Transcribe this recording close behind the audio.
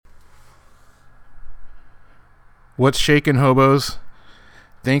What's shaking, hobos?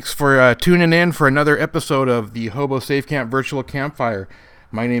 Thanks for tuning in for another episode of the Hobo Safe Camp Virtual Campfire.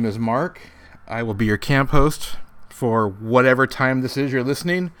 My name is Mark. I will be your camp host for whatever time this is you're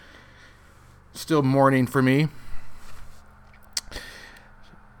listening. Still morning for me.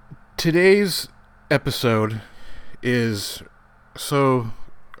 Today's episode is so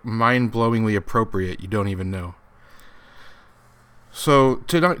mind-blowingly appropriate you don't even know. So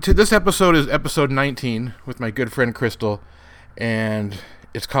to this episode is episode 19 with my good friend Crystal, and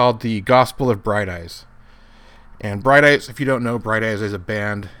it's called The Gospel of Bright Eyes. And Bright Eyes, if you don't know, Bright Eyes is a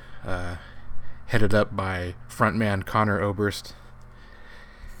band headed up by frontman Connor Oberst.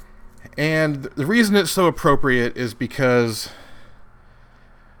 And the reason it's so appropriate is because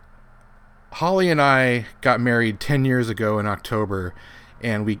Holly and I got married 10 years ago in October,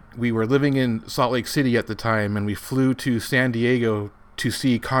 and we were living in Salt Lake City at the time, and we flew to San Diego to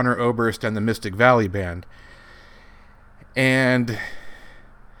see Connor Oberst and the Mystic Valley Band. And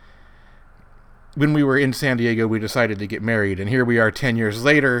when we were in San Diego, we decided to get married, and here we are 10 years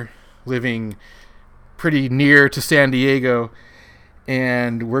later, living pretty near to San Diego,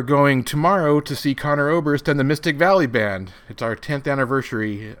 and we're going tomorrow to see Connor Oberst and the Mystic Valley Band. It's our 10th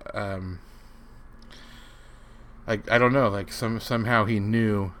anniversary. I don't know, like somehow he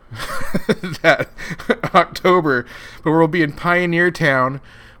knew that October, but we'll be in Pioneer Town,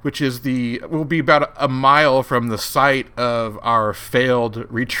 which is we'll be about a mile from the site of our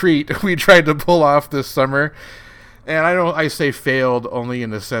failed retreat we tried to pull off this summer. And I say failed only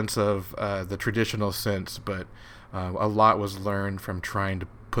in the sense of the traditional sense, but a lot was learned from trying to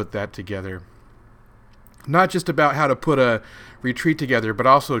put that together. Not just about how to put a retreat together, but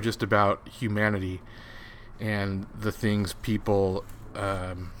also just about humanity and the things people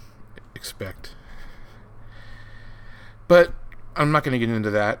expect. But I'm not going to get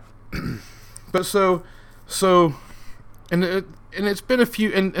into that. But so, and it's been a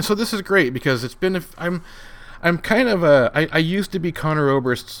few, and so this is great because it's been. I'm kind of I used to be Connor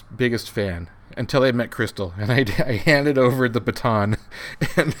Oberst's biggest fan until I met Crystal, and I handed over the baton,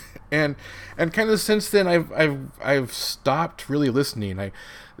 and kind of since then I've stopped really listening.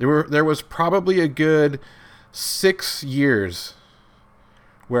 There was probably a good 6 years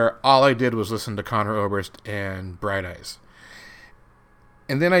where all I did was listen to Connor Oberst and Bright Eyes.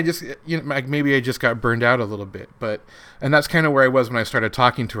 And then I just, maybe I just got burned out a little bit, and that's kind of where I was when I started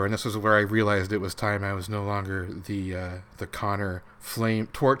talking to her, and this was where I realized it was time I was no longer the Connor flame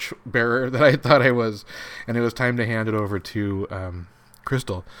torch bearer that I thought I was, and it was time to hand it over to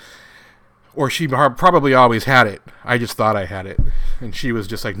Crystal. Or she probably always had it. I just thought I had it, and she was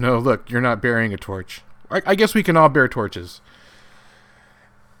just like, no, look, you're not bearing a torch. I guess we can all bear torches.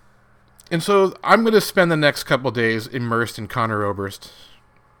 And so I'm going to spend the next couple days immersed in Connor Oberst.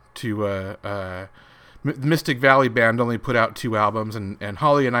 Mystic Valley Band only put out 2 albums, and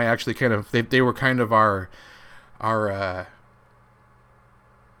Holly and I actually they were kind of our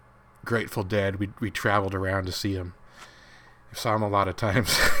Grateful Dead. We traveled around to see them. I saw them a lot of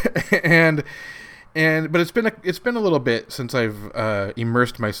times, but it's been a little bit since I've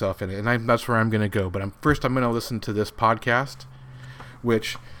immersed myself in it, and that's where I'm going to go. But I'm going to listen to this podcast,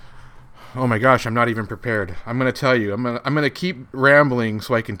 which, oh my gosh, I'm not even prepared. I'm going to tell you. I'm going to keep rambling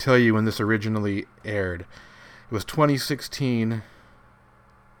so I can tell you when this originally aired. It was 2016,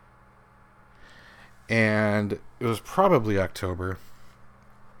 and it was probably October,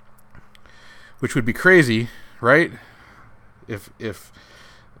 which would be crazy, right? If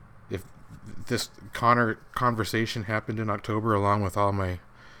this Connor conversation happened in October along with all my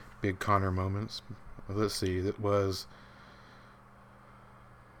big Connor moments. Let's see, it was,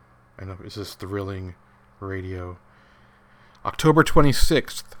 I know it's just thrilling radio. October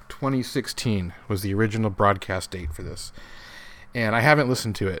 26th, 2016 was the original broadcast date for this. And I haven't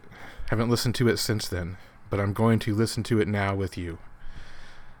listened to it. Since then, but I'm going to listen to it now with you.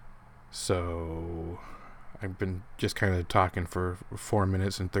 So I've been just kind of talking for 4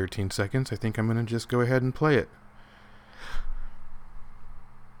 minutes and 13 seconds. I think I'm going to just go ahead and play it.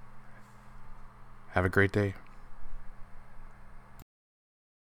 Have a great day.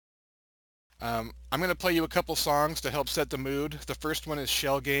 I'm going to play you a couple songs to help set the mood. The first one is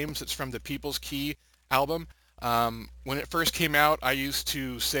Shell Games. It's from the People's Key album. When it first came out, I used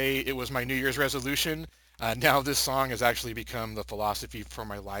to say it was my New Year's resolution. Now this song has actually become the philosophy for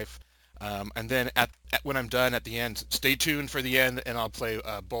my life. And then when I'm done at the end, stay tuned for the end, and I'll play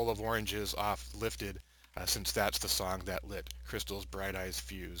a Bowl of Oranges off Lifted, since that's the song that lit Crystal's Bright Eyes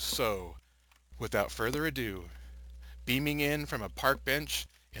fuse. So, without further ado, beaming in from a park bench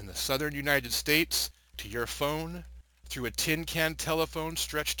in the southern United States to your phone, through a tin can telephone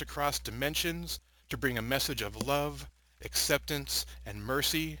stretched across dimensions, to bring a message of love, acceptance, and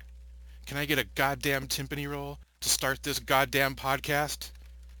mercy. Can I get a goddamn timpani roll to start this goddamn podcast?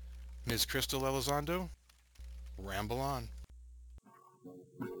 Ms. Crystal Elizondo, ramble on.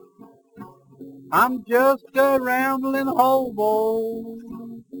 I'm just a rambling hobo.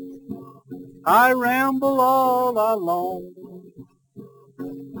 I ramble all alone.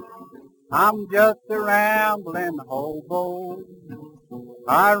 I'm just a rambling hobo.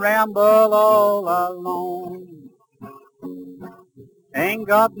 I ramble all alone. Ain't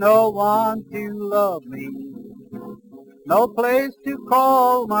got no one to love me. No place to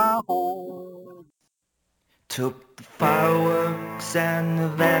call my home. Took the fireworks and the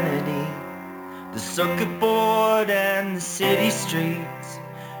vanity, the circuit board and the city streets,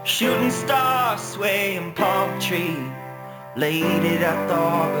 shooting stars swaying palm tree, laid it at the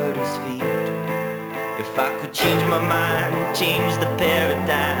arbiter's feet. If I could change my mind, change the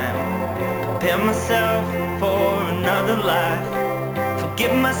paradigm, prepare myself for another life,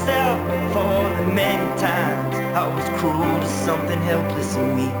 forgive myself for the many times I was cruel to something helpless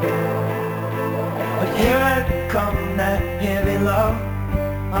and weak. But here I come, that heavy love,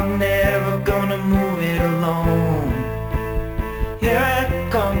 I'm never gonna move it alone. Here I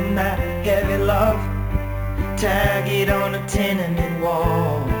come, that heavy love, tag it on a tenement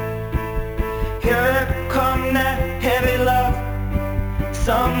wall. Here I come, that heavy love,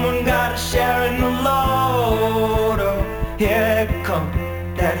 someone gotta share in the load. Oh, here I come,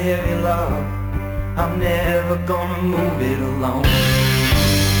 that heavy love, I'm never gonna move it alone.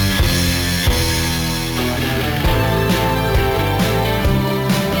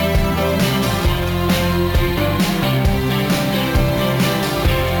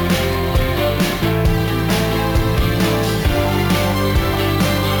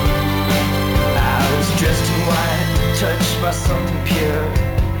 Touched by something pure,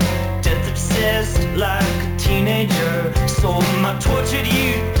 death obsessed like a teenager, sold my tortured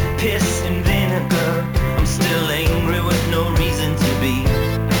youth, piss and vinegar. I'm still angry with no reason to be.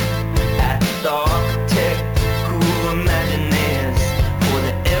 At the architect who imagined this, for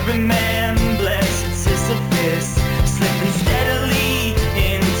the everyman blessed Sisyphus, slipping steadily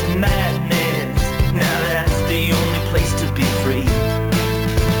into madness. Now that's the only place to be free.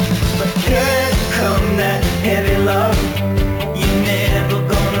 But here come that heavy love, you're never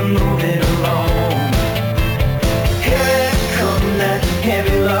gonna move it alone. Here come that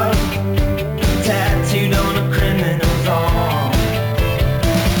heavy love, tattooed on a criminal's arm.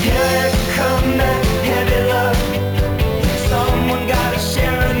 Here come that heavy love, someone gotta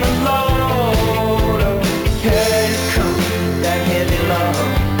share in the load. Here come that heavy love,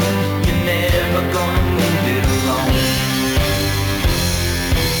 you're never gonna move it alone.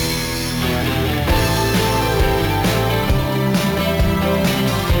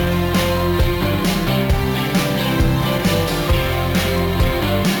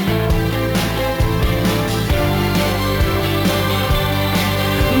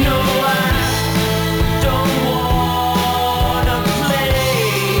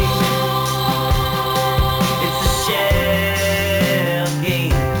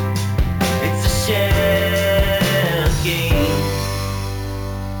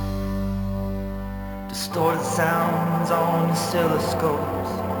 Distorted sounds on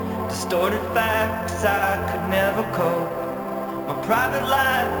oscilloscopes, distorted facts I could never cope. My private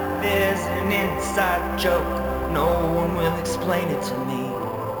life is an inside joke, no one will explain it to me.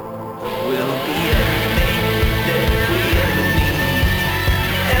 We'll be everything that we ever need.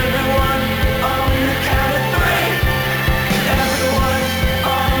 Everyone on the count of three. Everyone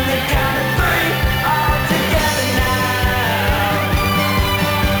on the count of three. All together now.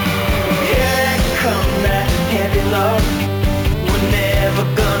 Here come that heavy love, we're never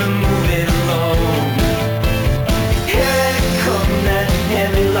gonna move it alone. Here come that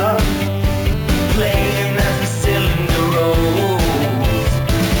heavy love, playing as the cylinder rolls.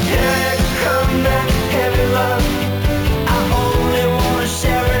 Here come that heavy love, I only wanna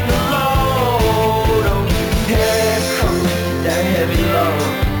share in the load. Oh, here come that heavy love,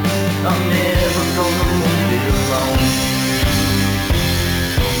 I'm never gonna move it alone.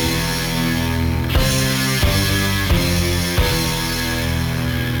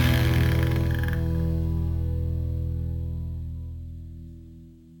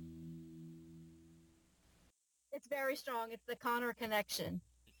 It's very strong. It's the Connor connection.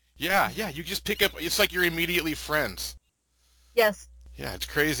 Yeah, you just pick up, it's like you're immediately friends. Yes. Yeah, it's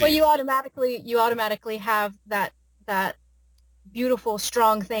crazy. Well, you automatically have that beautiful,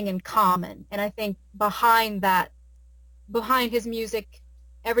 strong thing in common. And I think behind his music,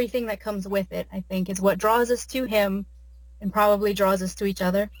 everything that comes with it, I think, is what draws us to him and probably draws us to each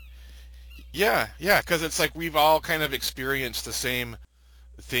other. Yeah, yeah, because it's like we've all kind of experienced the same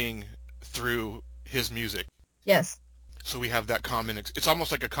thing through his music. Yes. So we have that common. It's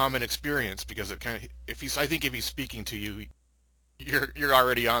almost like a common experience because it kind of. If he's, I think if he's speaking to you, you're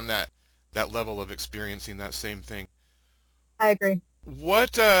already on that level of experiencing that same thing. I agree.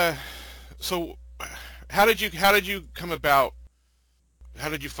 What? So, how did you come about? How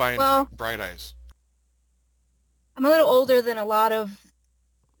did you find Well, Bright Eyes? I'm a little older than a lot of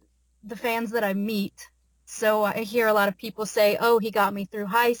the fans that I meet. So I hear a lot of people say, "Oh, he got me through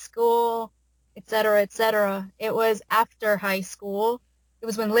high school, et cetera, et cetera." It was after high school. It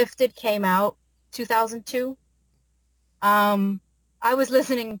was when Lifted came out, 2002. Um, I was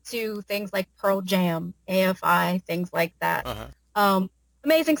listening to things like Pearl Jam, AFI, things like that. Uh huh. Um,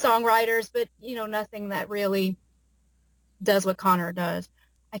 Amazing songwriters, but nothing that really does what Connor does.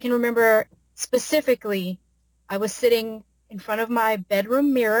 I can remember specifically, I was sitting in front of my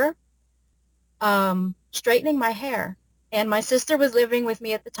bedroom mirror, straightening my hair. And my sister was living with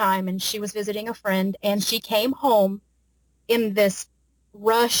me at the time, and she was visiting a friend, and she came home in this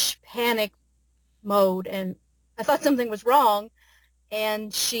rush panic mode, and I thought something was wrong.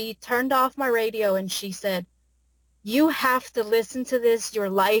 And she turned off my radio, and she said, "You have to listen to this. Your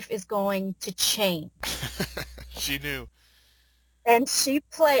life is going to change." She knew. And she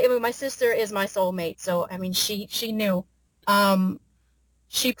played. I mean, my sister is my soulmate, so I mean, she knew. Um,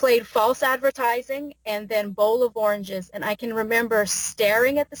 she played False Advertising and then Bowl of Oranges, and I can remember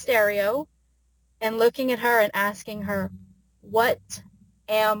staring at the stereo and looking at her and asking her, "What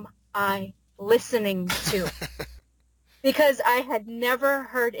am I listening to?" Because I had never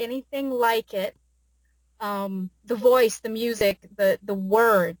heard anything like it. The voice, the music, the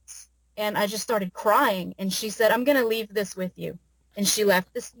words, and I just started crying. And she said, "I'm going to leave this with you." And she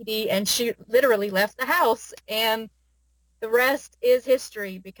left the CD, and she literally left the house. And the rest is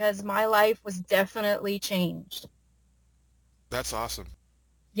history because my life was definitely changed. That's awesome.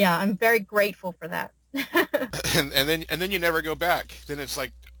 Yeah, I'm very grateful for that. And then you never go back. Then it's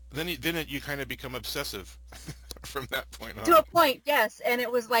like you kind of become obsessive from that point To on. a point, yes. And it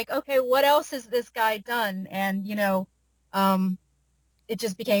was like, okay, what else has this guy done? And, um, it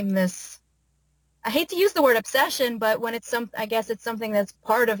just became this, I hate to use the word obsession, but when I guess it's something that's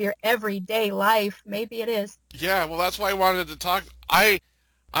part of your everyday life, maybe it is. Yeah, well, that's why I wanted to talk.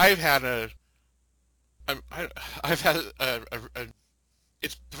 I've had a I, I've had a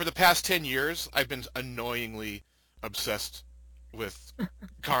it's for the past 10 years I've been annoyingly obsessed with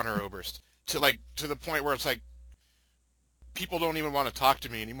Connor Oberst to the point where it's like people don't even want to talk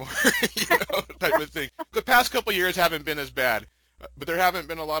to me anymore, type of thing. The past couple years haven't been as bad, but there haven't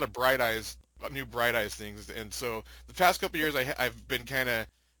been a lot of new Bright Eyes things, and so the past couple years I've been kind of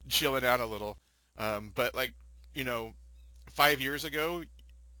chilling out a little. But like, you know, 5 years ago,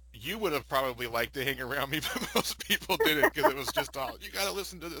 you would have probably liked to hang around me, but most people didn't because it was just all you got to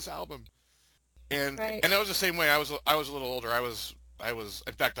listen to this album. And Right. and it was the same way. I was a little older. I was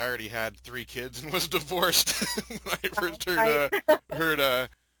in fact I already had 3 kids and was divorced when I first Right. heard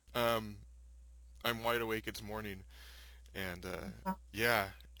um I'm Wide Awake It's Morning, and yeah,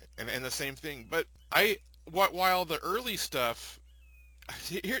 and the same thing. But while the early stuff,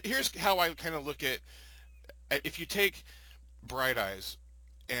 here's how I kind of look at if you take Bright Eyes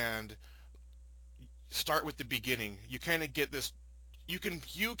and start with the beginning, you kind of get this. You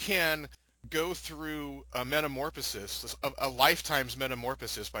can go through a metamorphosis, a lifetime's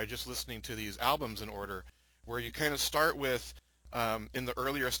metamorphosis by just listening to these albums in order, where you kind of start with in the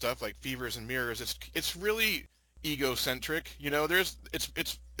earlier stuff like Fevers and Mirrors. It's really egocentric. You know, it's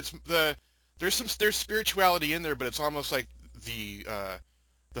the there's spirituality in there, but it's almost like the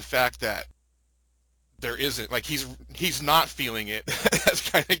fact that there isn't, like, he's not feeling it has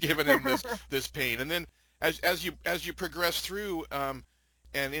kind of given him this pain. And then as you progress through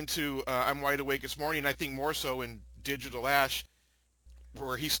and into I'm Wide Awake This Morning, I think more so in Digital Ash,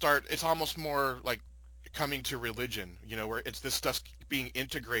 where it's almost more like coming to religion, where it's this stuff being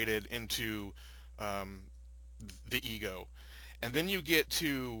integrated into um, the ego. And then you get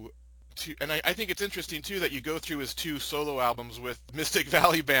and I think it's interesting too that you go through his 2 solo albums with Mystic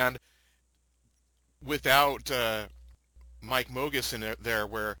Valley Band without Mike Mogis in there,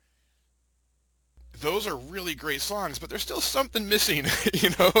 where those are really great songs, but there's still something missing,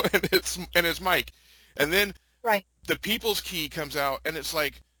 and it's Mike. And then Right. the People's Key comes out, and it's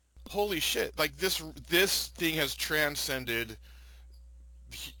like, holy shit! Like this thing has transcended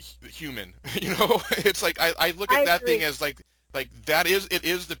human. It's like I look I at that thing agree. as like it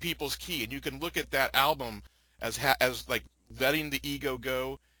is the People's Key, and you can look at that album as like letting the ego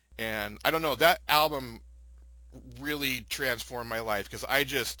go. And I don't know, that album really transformed my life because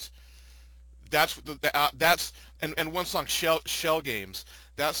that's and one song, Shell Games.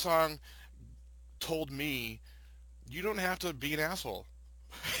 That song told me you don't have to be an asshole.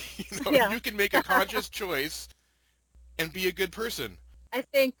 Yeah. You can make a conscious choice and be a good person. I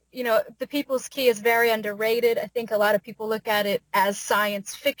think, The People's Key is very underrated. I think a lot of people look at it as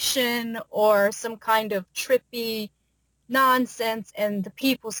science fiction or some kind of trippy nonsense, and The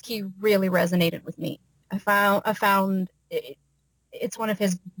People's Key really resonated with me. I found it's one of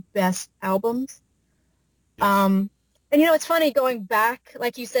his best albums. Yes. And it's funny going back,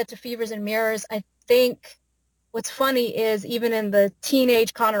 like you said, to Fevers and Mirrors. I think what's funny is even in the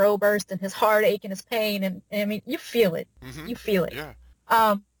teenage Conor Oberst and his heartache and his pain, and I mean, you feel it. Mm-hmm. You feel it. Yeah.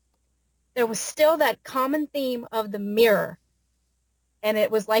 There was still that common theme of the mirror, and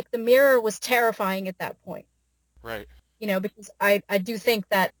it was like the mirror was terrifying at that point. Right. Because I do think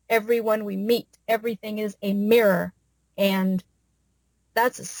that everyone we meet, everything is a mirror, and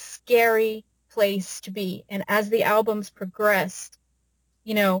that's a scary place to be. And as the albums progressed,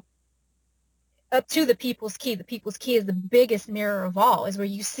 up to The People's Key is the biggest mirror of all, is where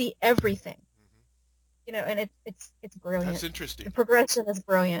you see everything. And it's brilliant. That's interesting. The progression is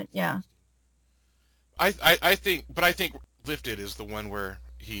brilliant. Yeah. I think Lifted is the one where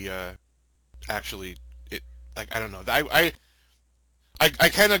he actually, I don't know. I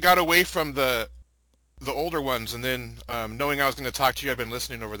kind of got away from the older ones, and then knowing I was going to talk to you, I've been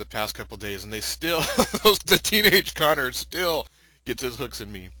listening over the past couple of days, and they still the teenage Connor still gets his hooks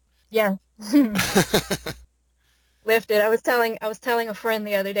in me. Yeah. Lifted. I was telling a friend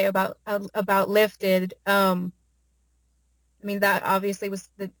the other day about Lifted. I mean, that obviously was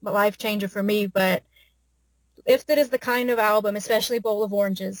the life changer for me, but Lifted is the kind of album, especially Bowl of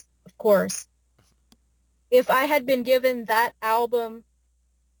Oranges, of course. If I had been given that album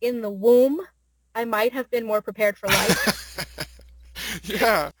in the womb, I might have been more prepared for life.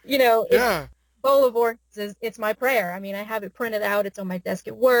 Yeah. Yeah. Bowl of Oranges, it's my prayer. I mean, I have it printed out. It's on my desk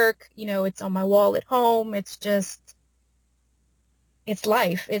at work. It's on my wall at home. It's just, it's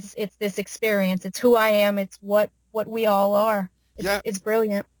life. It's this experience. It's who I am. It's what we all are. It's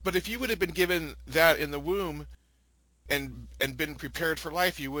brilliant. But if you would have been given that in the womb and been prepared for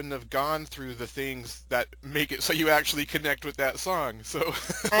life, you wouldn't have gone through the things that make it so you actually connect with that song. So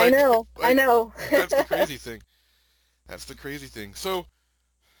I know. That's the crazy thing. So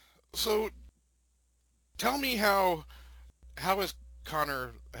tell me how has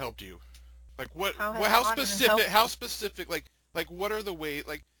Connor helped you? Like how specific like what are the ways,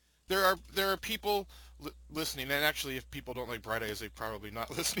 like there are people listening, and actually if people don't like Bright Eyes, they're probably not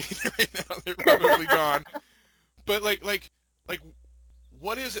listening right now. They're probably gone. But like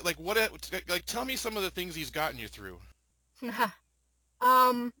what is it, like tell me some of the things he's gotten you through.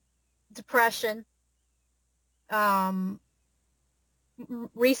 Depression,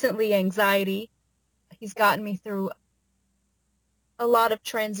 recently anxiety. He's gotten me through a lot of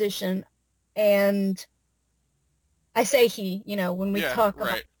transition, and I say he, when we talk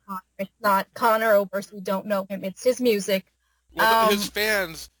about Connor, it's not Conor Oberst. We don't know him. It's his music. Well, his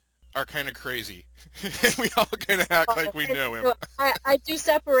fans are kind of crazy. We all kind of act like we know him. I do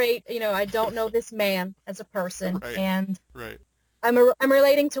separate, I don't know this man as a person, right. And right. I'm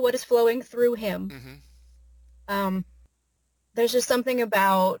relating to what is flowing through him. Mm-hmm. There's just something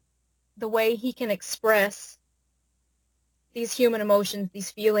about the way he can express these human emotions, these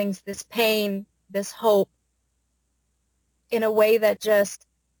feelings, this pain, this hope, in a way that just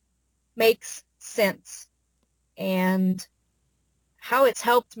makes sense. And how it's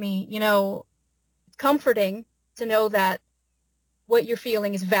helped me, it's comforting to know that what you're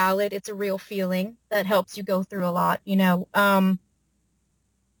feeling is valid. It's a real feeling that helps you go through a lot. I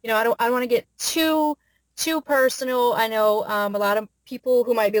don't want to get too personal. I know a lot of people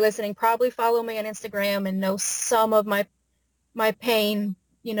who might be listening probably follow me on Instagram and know some of my pain.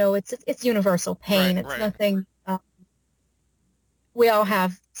 It's universal pain. Right, it's nothing. We all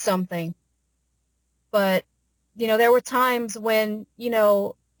have something. But, there were times when,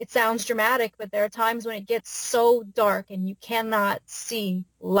 it sounds dramatic, but there are times when it gets so dark and you cannot see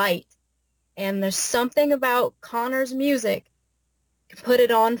light. And there's something about Connor's music, put it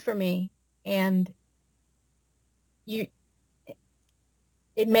on for me, and it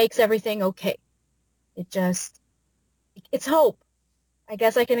makes everything okay. It's hope. I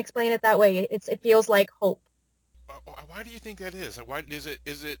guess I can explain it that way. It feels like hope. Why do you think that is? Why is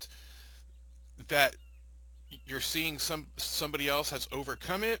it that you're seeing somebody else has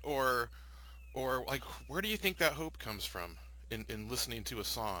overcome it, or like where do you think that hope comes from in listening to a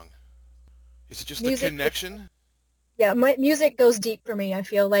song? Is it just the connection? Yeah, my music goes deep for me. I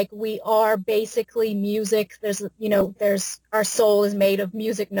feel like we are basically music. There's our soul is made of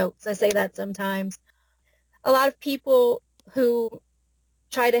music notes. I say that sometimes. A lot of people who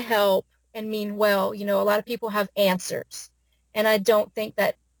try to help and mean well, a lot of people have answers. And I don't think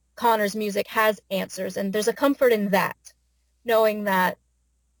that Connor's music has answers. And there's a comfort in that, knowing that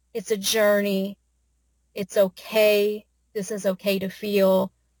it's a journey. It's okay. This is okay to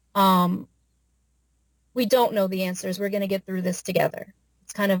feel. We don't know the answers. We're going to get through this together.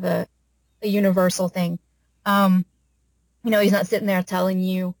 It's kind of a universal thing. He's not sitting there telling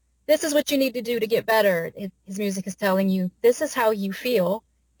you, this is what you need to do to get better. His music is telling you, this is how you feel.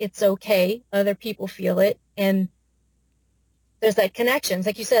 It's okay. Other people feel it. And there's that connection.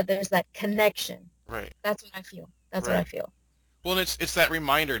 Like you said, there's that connection. Right. That's what I feel. That's what I feel. Well, and it's that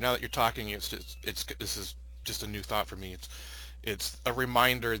reminder. Now that you're talking, this is just a new thought for me. It's a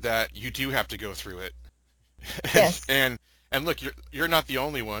reminder that you do have to go through it. Yes. and look, you're not the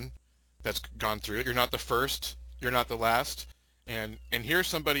only one that's gone through it. You're not the first. You're not the last. And here's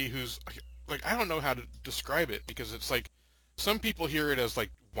somebody who's like, I don't know how to describe it, because it's like some people hear it as like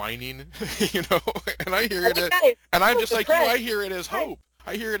whining, and I hear and I'm just like you. I hear it as hope.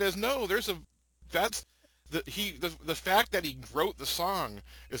 I hear it as no. That's the fact that he wrote the song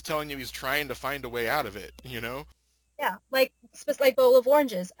is telling you he's trying to find a way out of it. Yeah, like Bowl of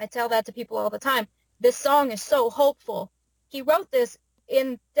Oranges. I tell that to people all the time. This song is so hopeful. He wrote this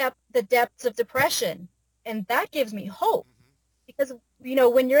in the depths of depression, and that gives me hope. Because,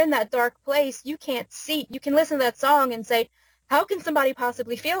 when you're in that dark place, you can't see. You can listen to that song and say, how can somebody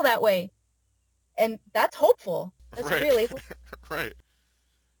possibly feel that way? And that's hopeful. That's really hopeful. Right.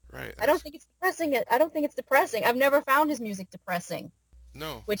 I don't think it's depressing. I don't think it's depressing. I've never found his music depressing.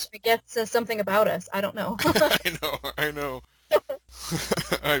 No. Which I guess says something about us. I don't know. I know.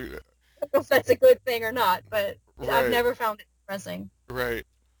 I don't know if that's a good thing or not, but I've never found it depressing. Right.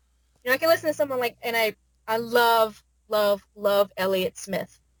 I can listen to someone and I love Elliott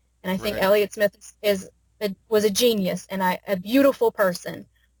Smith. And I think Elliott Smith was a genius and a beautiful person.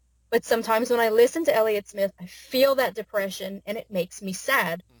 But sometimes when I listen to Elliott Smith, I feel that depression and it makes me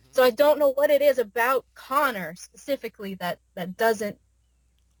sad. So I don't know what it is about Connor specifically that doesn't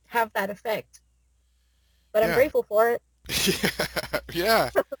have that effect. But I'm grateful for it.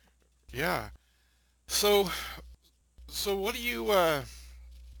 Yeah. Yeah. So what do you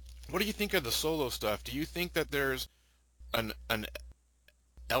think of the solo stuff? Do you think that there's an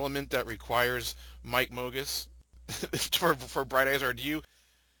element that requires Mike Mogus for Bright Eyes, or do you?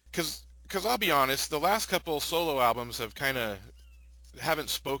 Because I'll be honest, the last couple solo albums have kind of haven't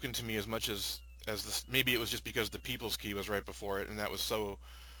spoken to me as much as this. Maybe it was just because the People's Key was right before it, and that was so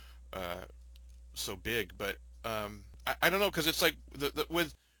big. But I don't know, because it's like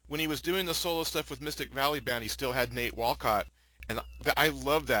when he was doing the solo stuff with Mystic Valley Band, he still had Nate Walcott, and I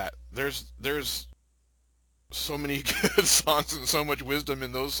love that. There's so many good songs and so much wisdom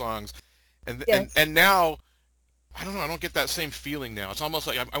in those songs, and now I don't know. I don't get that same feeling now. It's almost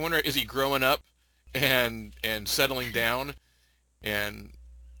like I wonder, is he growing up and settling down, or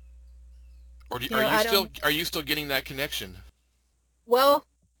are you still getting that connection? Well,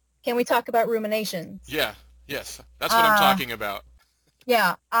 can we talk about Ruminations? Yeah. Yes. That's what I'm talking about.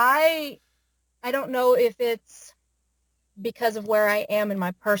 Yeah. I don't know if it's because of where I am in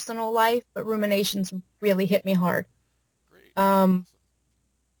my personal life, but Ruminations really hit me hard. Great.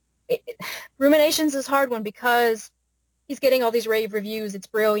 Ruminations is a hard one because he's getting all these rave reviews. It's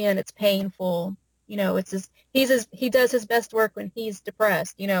brilliant. It's painful. He does his best work when he's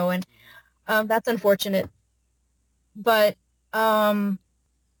depressed, and that's unfortunate. But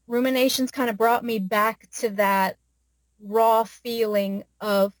Ruminations kind of brought me back to that raw feeling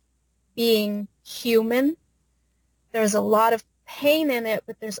of being human. There's a lot of pain in it,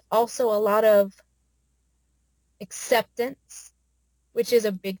 but there's also a lot of acceptance, which is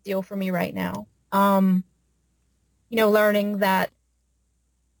a big deal for me right now. Learning that,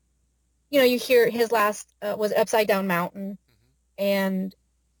 you hear his last was Upside Down Mountain, and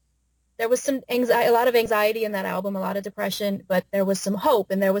there was some anxiety, a lot of anxiety in that album, a lot of depression, but there was some hope,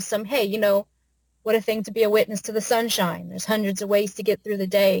 and there was some, hey, what a thing to be a witness to the sunshine. There's hundreds of ways to get through the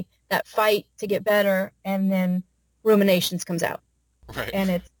day, that fight to get better, and then Ruminations comes out. Right.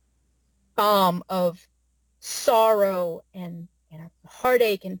 And it's of sorrow and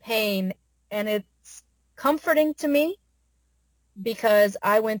heartache and pain, and it's comforting to me because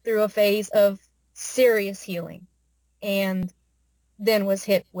I went through a phase of serious healing and then was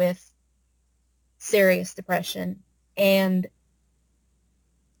hit with serious depression and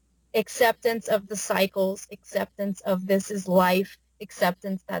acceptance of the cycles, acceptance of this is life,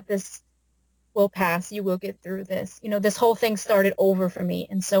 acceptance that this will pass. You will get through this. You know, this whole thing started over for me.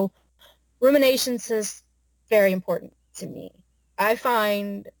 And so ruminations is very important to me. I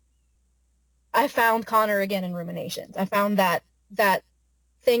found Connor again in ruminations. I found that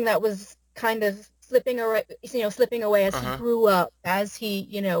thing that was kind of slipping away as he grew up, as he,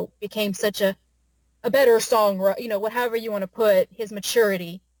 became such a better song, whatever you want to put, his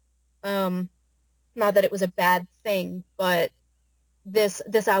maturity. Not that it was a bad thing, but this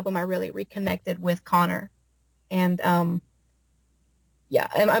album I really reconnected with Connor. And yeah,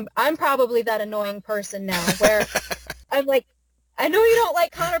 and I'm probably that annoying person now where I'm like, I know you don't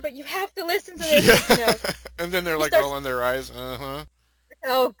like Connor, but you have to listen to this. Yeah. And then they're like rolling their eyes.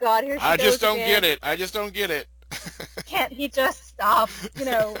 Oh God, here she goes I just don't again. get it. I just don't get it. Can't he just stop?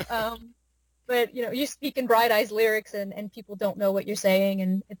 But you speak in Bright Eyes lyrics, and people don't know what you're saying,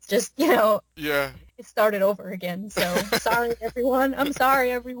 and it's just Yeah. it started over again. So sorry everyone. I'm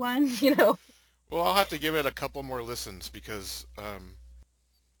sorry everyone. Well, I'll have to give it a couple more listens because I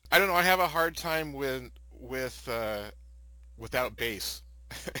don't know. I have a hard time without bass,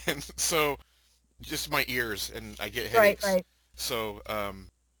 and so just my ears, and I get headaches. Right. So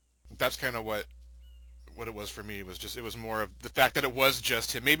that's kind of what it was for me. It was more of the fact that it was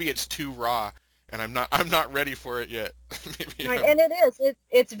just him. Maybe it's too raw, and I'm not ready for it yet. Maybe right, and it is.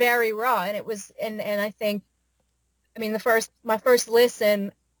 It's very raw, and it was, and I think, my first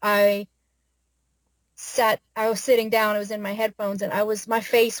listen, I was sitting down, I was in my headphones, and my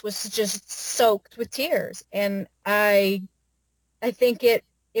face was just soaked with tears, and I think it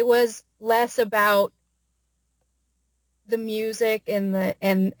was less about the music and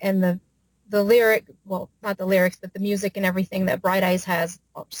the lyric, well, not the lyrics, but the music and everything that Bright Eyes has.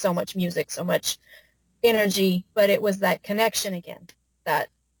 So much music, so much energy, but it was that connection again, that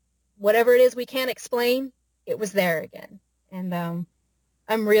whatever it is we can't explain, it was there again. And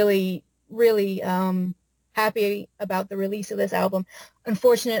I'm really, really happy about the release of this album.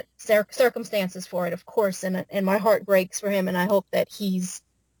 Unfortunate circumstances for it, of course, and my heart breaks for him, and I hope that he's,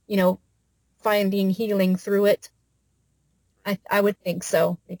 finding healing through it. I would think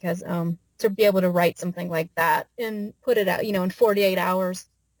so, because to be able to write something like that and put it out, in 48 hours,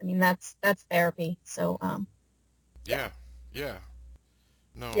 that's therapy. So yeah.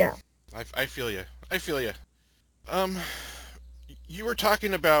 No. Yeah. I feel you. You were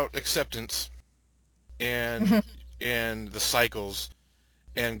talking about acceptance and and the cycles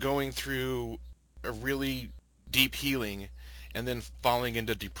and going through a really deep healing and then falling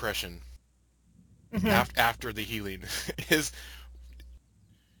into depression after the healing.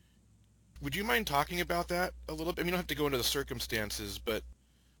 Would you mind talking about that a little bit? You don't have to go into the circumstances, but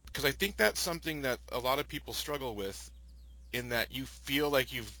because I think that's something that a lot of people struggle with, in that you feel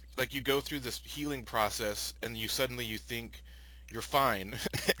like you go through this healing process and you think you're fine,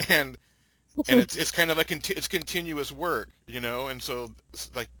 and it's kind of like it's continuous work, and so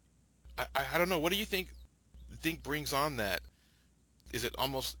like I don't know, what do you think brings on that? Is it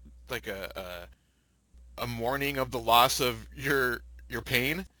almost like a mourning of the loss of your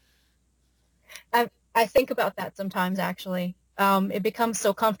pain? I think about that sometimes, actually. It becomes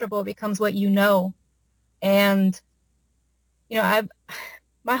so comfortable, it becomes what you know. And,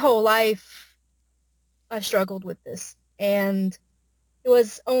 my whole life, I struggled with this. And it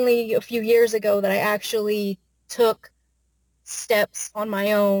was only a few years ago that I actually took steps on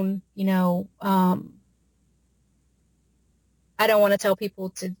my own. I don't want to tell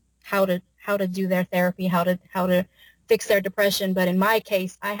people how to do their therapy, how to fix their depression. But in my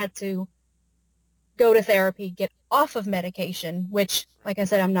case, I had to go to therapy, get off of medication, which, like I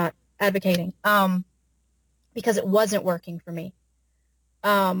said, I'm not advocating, because it wasn't working for me,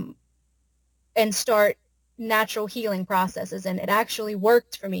 and start natural healing processes. And it actually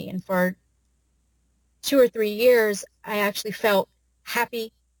worked for me. And for 2 or 3 years, I actually felt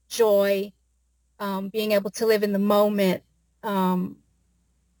happy, joy, being able to live in the moment, have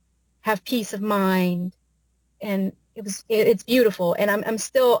peace of mind. And it's beautiful. And I'm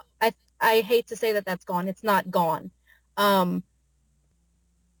still, I hate to say that that's gone. It's not gone.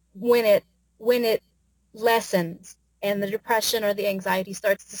 When it lessens and the depression or the anxiety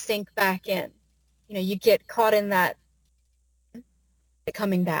starts to sink back in, you get caught in that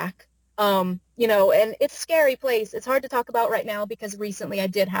coming back. And it's a scary place. It's hard to talk about right now because recently I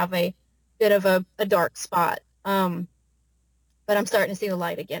did have a bit of a dark spot. But I'm starting to see the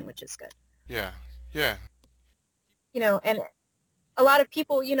light again, which is good. Yeah. And a lot of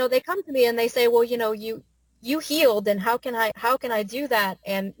people, they come to me and they say, well, you healed, and how can I do that?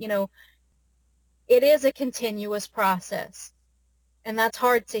 And, it is a continuous process, and that's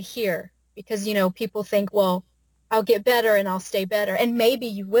hard to hear because, people think, well, I'll get better and I'll stay better, and maybe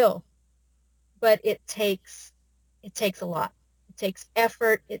you will, but it takes a lot. It takes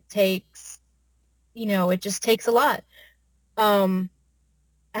effort. It takes, it just takes a lot.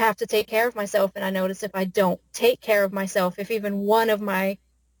 I have to take care of myself, and I notice if I don't take care of myself, if even one of my,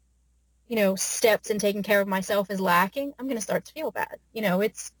 steps in taking care of myself is lacking, I'm going to start to feel bad.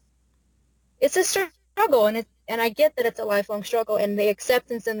 It's a struggle, and I get that it's a lifelong struggle, and the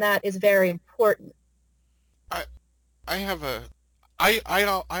acceptance in that is very important. I I have a I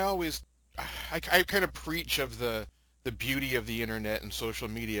always I kind of preach of the beauty of the internet and social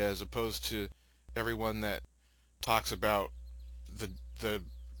media as opposed to everyone that talks about the the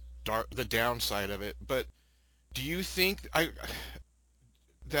the downside of it. But do you think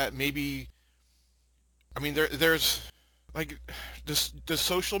that maybe, I mean, there's like, does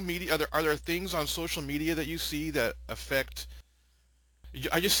social media, are there things on social media that you see that affect?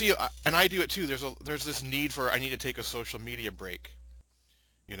 I just see, and I do it too. There's this need for, I need to take a social media break.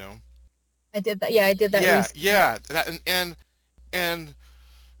 You know? I did that. Yeah, I did that Yeah, recently. yeah. That and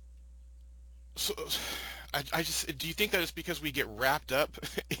so I just, do you think that it's because we get wrapped up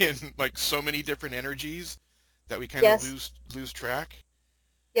in like so many different energies that we kind of Yes, lose track?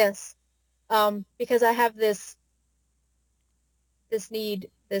 yes. Because I have this need,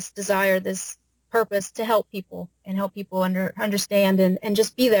 this desire, this purpose to help people and help people understand and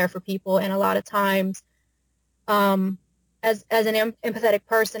just be there for people. And a lot of times, as an empathetic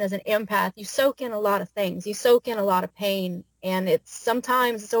person, as an empath, you soak in a lot of things. You soak in a lot of pain, and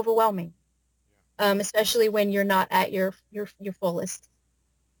sometimes it's overwhelming, especially when you're not at your fullest.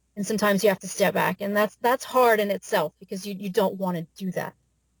 And sometimes you have to step back, and that's hard in itself because you don't want to do that.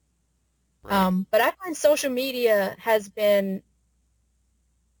 Right. But I find social media has been,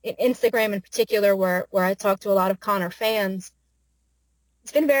 Instagram in particular, where I talk to a lot of Connor fans,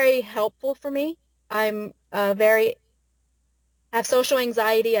 it's been very helpful for me. I'm I have social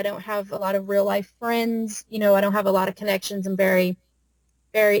anxiety. I don't have a lot of real life friends. I don't have a lot of connections. I'm very,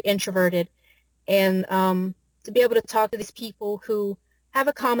 very introverted. And to be able to talk to these people who have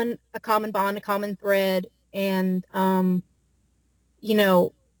a common bond, a common thread, and you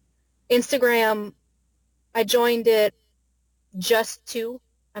know, Instagram, I joined it just to.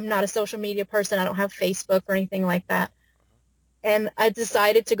 I'm not a social media person. I don't have Facebook or anything like that. And I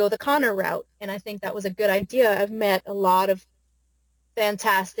decided to go the Connor route, and I think that was a good idea. I've met a lot of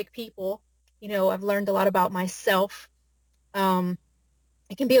fantastic people. I've learned a lot about myself. Um,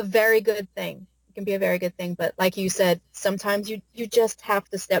 it can be a very good thing. It can be a very good thing, but like you said, sometimes you just have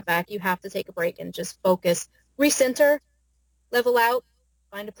to step back. You have to take a break and just focus, recenter, level out,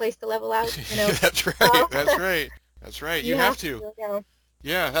 find a place to level out. That's right. Uh, That's right. That's right. You you have have to. to.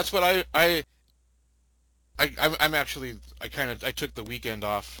 Yeah, that's what I'm actually, I took the weekend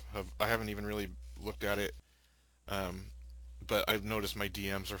off of, I haven't even really looked at it. Um, but I've noticed my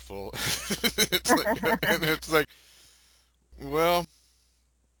DMs are full. And it's like, well,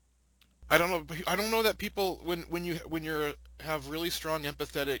 I don't know. I don't know that people, when you're have really strong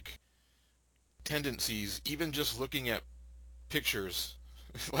empathetic tendencies, even just looking at pictures,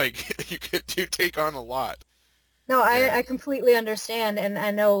 like you take on a lot. No, And I completely understand, and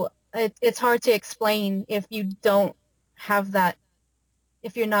I know it's hard to explain if you don't have that,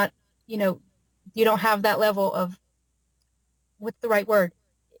 if you're not, you know, you don't have that level of, what's the right word?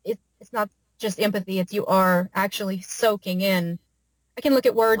 It's not just empathy, it's you are actually soaking in. I can look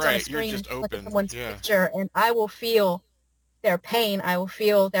at words on a right, you're screen, just look at open. someone's Yeah, picture, and I will feel their pain, I will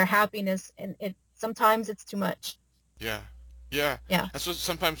feel their happiness, and sometimes it's too much. yeah, yeah. Yeah. That's what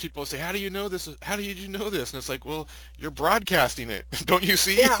sometimes people say. How do you know this? How do you know this? And it's like, well, you're broadcasting it, don't you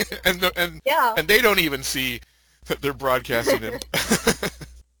see? Yeah. And Yeah. and they don't even see that they're broadcasting it.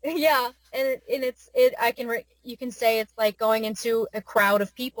 Yeah, and you can say it's like going into a crowd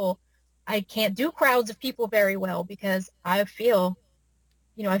of people. I can't do crowds of people very well because I feel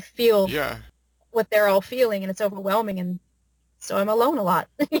Yeah, what they're all feeling, and it's overwhelming, and so I'm alone a lot,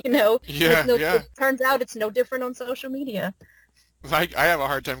 and yeah, yeah. it turns out it's no different on social media. I have a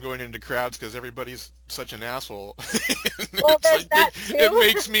hard time going into crowds because everybody's such an asshole. Well, It's there's like that it too.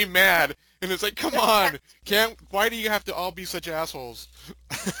 makes me mad, and it's like, come There's that. on, can't? Why do you have to all be such assholes?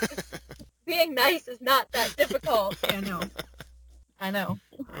 Being nice is not that difficult. I know. I know.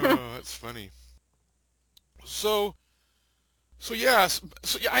 Oh, that's funny. So yes,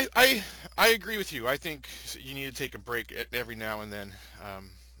 so yeah, I agree with you. I think you need to take a break every now and then.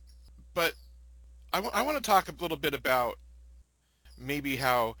 But I want to talk a little bit about maybe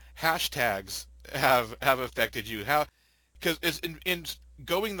how hashtags have affected you. How, because it's in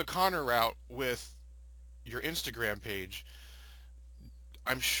going the Connor route with your Instagram page,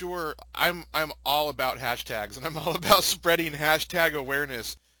 I'm sure I'm all about hashtags and I'm all about spreading hashtag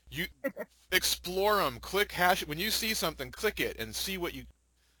awareness. You explore them. Click hash. When you see something, click it and see what you.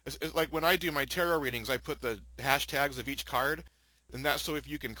 It's like when I do my tarot readings, I put the hashtags of each card, and that's so if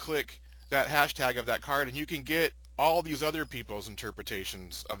you can click that hashtag of that card, and you can get all these other people's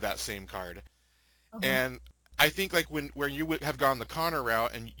interpretations of that same card. And I think like where you would have gone the Connor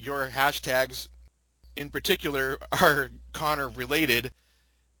route, and your hashtags in particular are Connor related,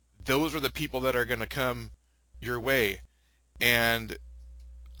 those are the people that are going to come your way. And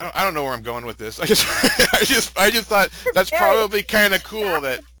I don't know where I'm going with this. I just thought that's probably kind of cool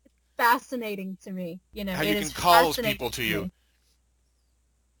that fascinating to me. How you can call those people to you.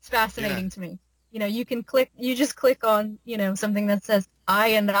 It's fascinating to me. You just click on, something that says I,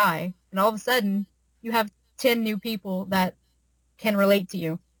 and all of a sudden you have 10 new people that can relate to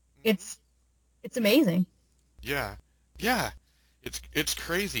you. It's amazing. Yeah. Yeah. It's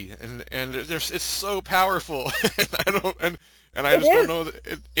crazy, and it's so powerful. And I just don't know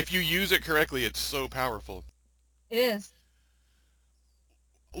that if you use it correctly, it's so powerful. It is.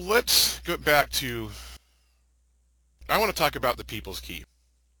 Let's go back to. I want to talk about the People's Key.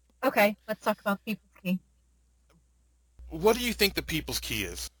 Okay, let's talk about the People's Key. What do you think the People's Key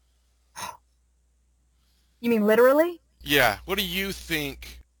is? You mean literally? Yeah. What do you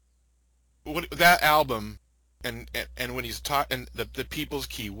think? What that album, and when he's and the People's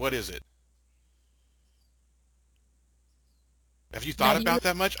Key, what is it? Have you thought about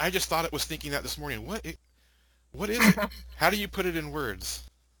that much? I just thought it was thinking that this morning. What is it? How do you put it in words?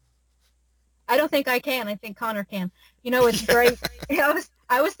 I don't think I can. I think Connor can. It's great.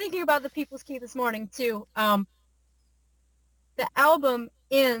 I was thinking about the People's Key this morning too. The album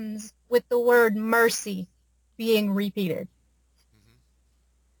ends with the word mercy being repeated. Mm-hmm.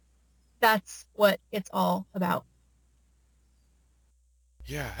 That's what it's all about.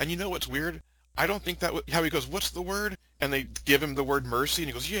 Yeah, and you know what's weird? I don't think how he goes, what's the word? And they give him the word mercy, and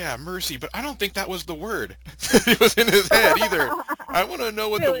he goes, yeah, mercy. But I don't think that was the word. It was in his head either. I want to know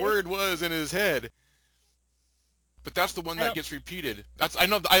what the word was in his head. But that's the one that gets repeated.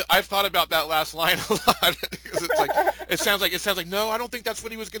 I've thought about that last line a lot. Because it's like, it sounds like, no, I don't think that's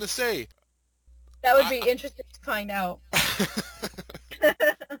what he was going to say. That would be interesting to find out.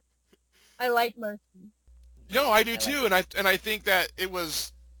 I like mercy. No, I do too. And I think that it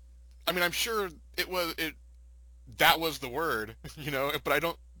was, I'm sure that was the word,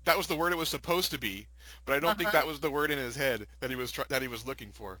 but that was the word it was supposed to be, but I don't think that was the word in his head that he was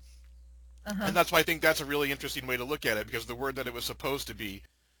looking for. And that's why I think that's a really interesting way to look at it, because the word that it was supposed to be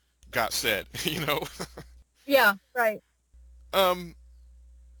got said, Yeah, right.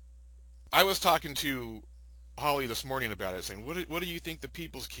 I was talking to Holly this morning about it, saying, what do you think the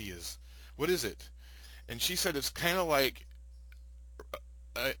People's Key is? What is it? And she said it's kind of like,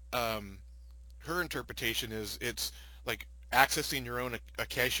 her interpretation is it's like accessing your own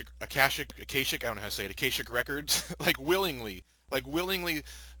akashic, I don't know how to say it, akashic records, like willingly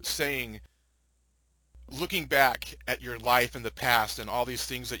saying, looking back at your life in the past and all these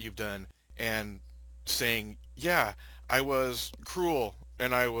things that you've done, and saying, yeah, I was cruel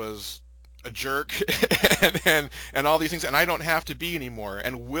and I was a jerk and all these things, and I don't have to be anymore,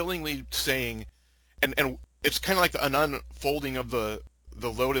 and willingly saying, and it's kind of like an unfolding of the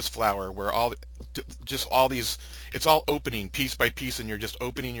lotus flower, where all these, it's all opening piece by piece, and you're just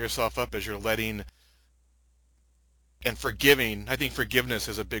opening yourself up as you're letting and forgiving. I think forgiveness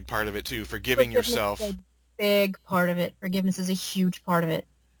is a big part of it too. Forgiving yourself. Is a big part of it. Forgiveness is a huge part of it.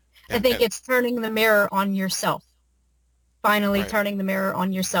 I think it's turning the mirror on yourself. Finally, turning the mirror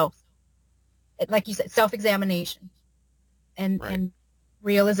on yourself. Like you said, self-examination and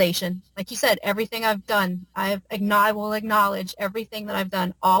realization. Like you said, everything I've done, I will acknowledge everything that I've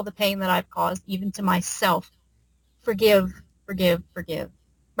done, all the pain that I've caused, even to myself. Forgive.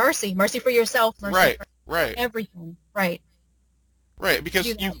 Mercy for yourself. Mercy for everything. Right.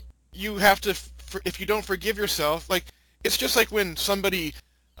 Because you have to, if you don't forgive yourself, like, it's just like when somebody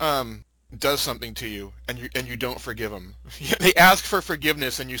does something to you and you don't forgive them. They ask for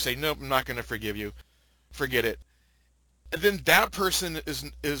forgiveness and you say, nope, I'm not going to forgive you. Forget it. And then that person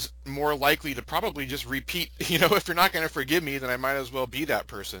is more likely to probably just repeat, if you're not going to forgive me, then I might as well be that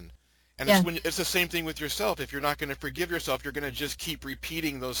person. And it's the same thing with yourself. If you're not going to forgive yourself, you're going to just keep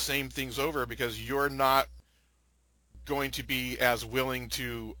repeating those same things over, because you're not going to be as willing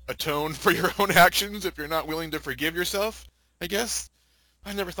to atone for your own actions if you're not willing to forgive yourself, I guess.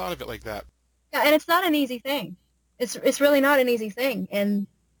 I never thought of it like that. Yeah, and it's not an easy thing. It's really not an easy thing, and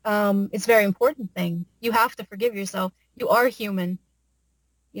it's a very important thing. You have to forgive yourself. You are human.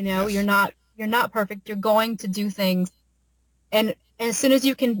 Yes. You're not perfect. You're going to do things, and as soon as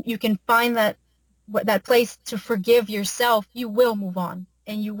you can find that place to forgive yourself, you will move on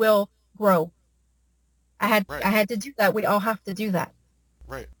and you will grow. I Right. had to do that. We all have to do that.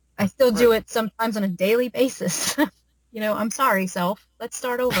 Right. I still do Right. it sometimes on a daily basis. I'm sorry, self. Let's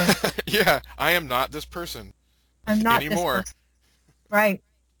start over. Yeah, I am not this person I'm not this anymore. person. Right.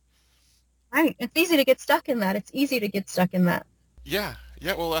 Right. It's easy to get stuck in that. It's easy to get stuck in that. Yeah.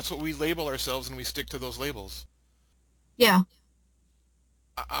 Yeah, well, that's what we label ourselves, and we stick to those labels. Yeah.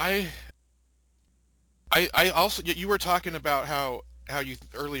 I I also, you were talking about how you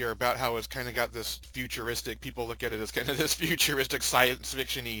earlier about how it's kind of got this futuristic, people look at it as kind of this futuristic science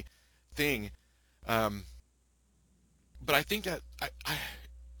fiction-y thing. Um, but I think that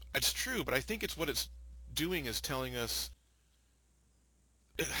it's true, but I think it's what it's doing is telling us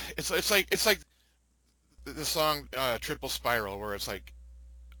it's like the song Triple Spiral, where it's like,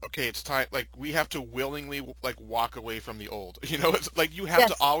 okay, it's time, like we have to willingly like walk away from the old. It's like you have to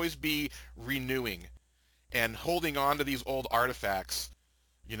Yes. always be renewing and holding on to these old artifacts,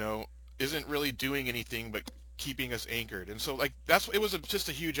 you know, isn't really doing anything but keeping us anchored. And so like just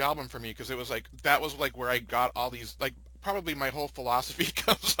a huge album for me, because it was like that was like where I got all these, like probably my whole philosophy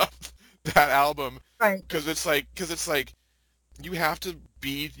comes off that album, Right. because it's like you have to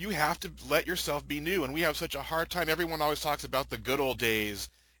let yourself be new. And we have such a hard time. Everyone always talks about the good old days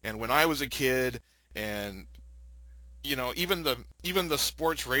and when I was a kid, and even the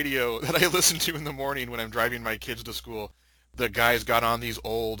sports radio that I listen to in the morning when I'm driving my kids to school, the guys got on these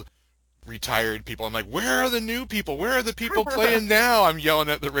old retired people. I'm like, where are the new people? Where are the people playing now? I'm yelling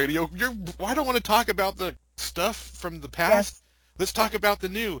at the radio. I don't want to talk about the stuff from the past. Yes. Let's talk about the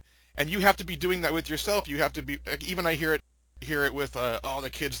new. And you have to be doing that with yourself. You have to be, like, even I hear it with all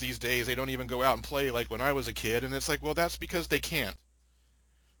the kids these days. They don't even go out and play like when I was a kid. And it's like, well, that's because they can't.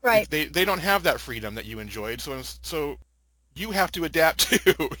 Right. They don't have that freedom that you enjoyed. So you have to adapt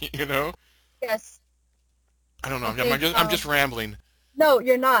too. Yes. I don't know. I think, I'm just rambling. No,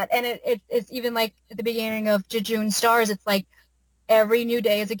 you're not. And it's even like at the beginning of Jejune Stars, it's like every new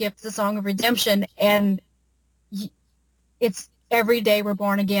day is a gift, is a song of redemption. And it's every day we're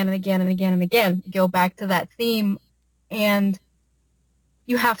born again and again and again and again. You go back to that theme, and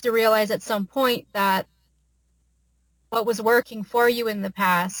you have to realize at some point that what was working for you in the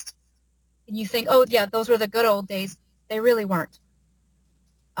past, and you think, oh yeah, those were the good old days. They really weren't.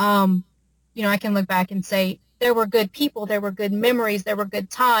 I can look back and say there were good people, there were good memories, there were good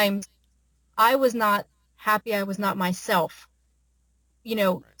times. I was not happy. I was not myself.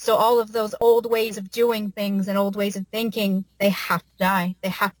 So all of those old ways of doing things and old ways of thinking, they have to die. They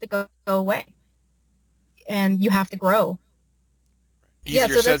have to go away. And you have to grow.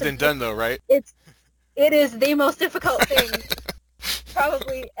 Easier said than done, though, right? It is the most difficult thing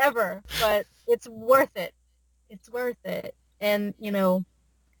probably ever, but it's worth it. It's worth it. And,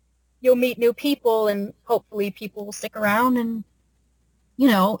 you'll meet new people, and hopefully people will stick around, and,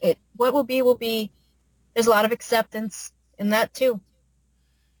 what will be. There's a lot of acceptance in that, too.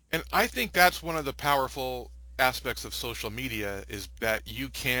 And I think that's one of the powerful aspects of social media, is that you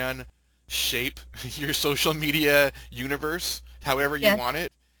can shape your social media universe however you want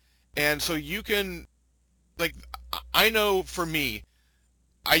it. And so you can, like, I know for me,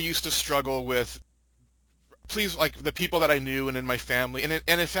 I used to struggle with, like, the people that I knew and in my family. And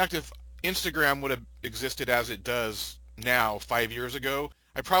in fact, if Instagram would have existed as it does now 5 years ago,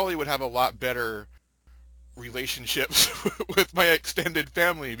 I probably would have a lot better relationships with my extended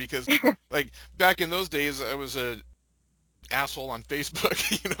family, because like back in those days I was a asshole on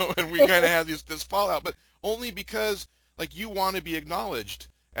Facebook, and we kind of had this fallout, but only because like you want to be acknowledged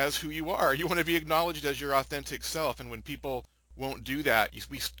as who you are. You want to be acknowledged as your authentic self, and when people won't do that,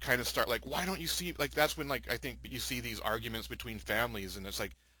 we kind of start like, why don't you see, like that's when like I think you see these arguments between families, and it's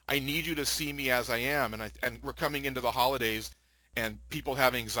like, I need you to see me as I am. And we're coming into the holidays, and people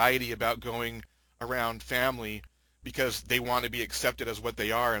have anxiety about going around family because they want to be accepted as what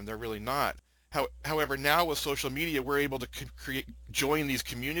they are, and they're really not. However, now with social media, we're able to join these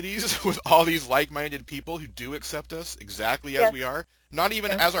communities with all these like-minded people who do accept us exactly as we are, not even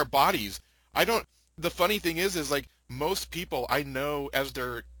as our bodies. The funny thing is like most people I know as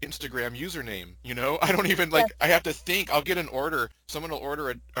their Instagram username, I don't even like, I have to think, I'll get an order, someone will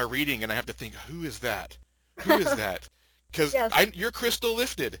order a reading, and I have to think, who is that? Who is that? Because you're Crystal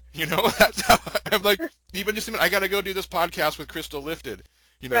Lifted, that's how I'm like, even just a minute, I got to go do this podcast with Crystal Lifted,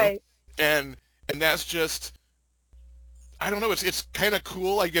 Right. And that's just, I don't know, it's kind of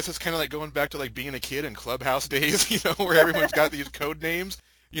cool. I guess it's kind of like going back to like being a kid in Clubhouse days, where everyone's got these code names,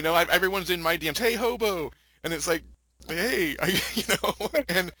 everyone's in my DMs, hey Hobo, and it's like, hey,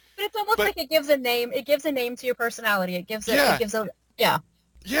 and But it's almost like it gives a name to your personality. It gives a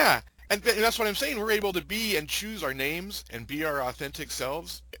Yeah, And that's what I'm saying. We're able to be and choose our names and be our authentic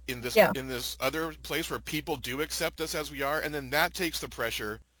selves Yeah. in this other place where people do accept us as we are, and then that takes the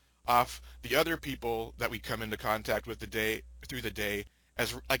pressure off the other people that we come into contact with through the day.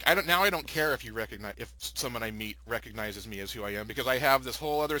 As like I don't care if someone I meet recognizes me as who I am, because I have this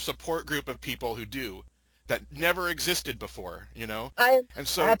whole other support group of people who do, that never existed before, you know. I And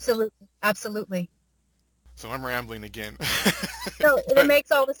so absolutely. so I'm rambling again. No, it But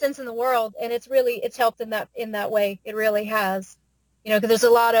makes all the sense in the world, and it's helped in that way. It really has, because there's a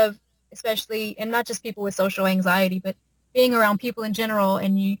lot of, especially, and not just people with social anxiety, but being around people in general,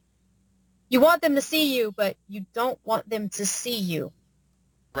 and you want them to see you, but you don't want them to see you.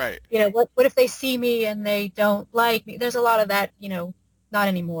 right. What if they see me and they don't like me? There's a lot of that, not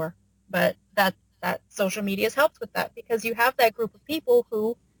anymore, but that social media has helped with that, because you have that group of people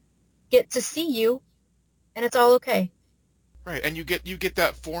who get to see you, and it's all okay. Right, and you get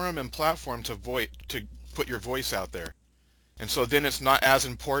that forum and platform to put your voice out there, and so then it's not as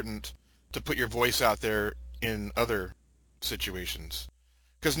important to put your voice out there in other situations.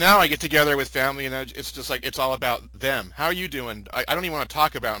 Because now I get together with family, and it's just like it's all about them. How are you doing? I don't even want to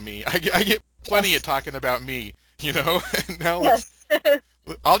talk about me. I get plenty of Yes. talking about me, you know. And now Yes.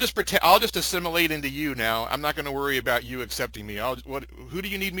 I'll just pretend. I'll just assimilate into you now. I'm not going to worry about you accepting me. Who do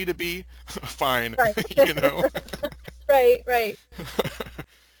you need me to be? Fine, Right. you know. Right. Right.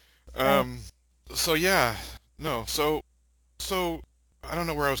 Right. Um, so yeah, no, so I don't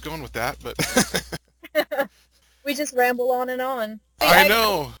know where I was going with that, but We just ramble on and on. See, I I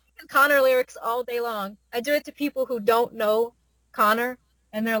know. sing Connor lyrics all day long. I do it to people who don't know Connor,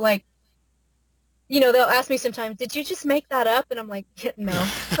 and they're like, they'll ask me sometimes, "Did you just make that up?" And I'm like, no,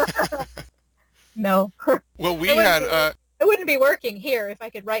 no. Well, we It wouldn't had be, it wouldn't be working here if I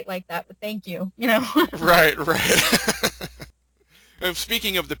could write like that. But thank you. right. And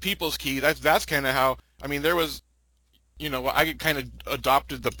speaking of the People's Key, that's kind of how I mean there was, I kind of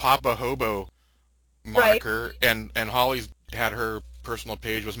adopted the Papa Hobo Right. moniker, and Holly's had her personal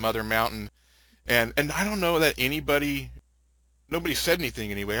page was Mother Mountain, and I don't know that nobody said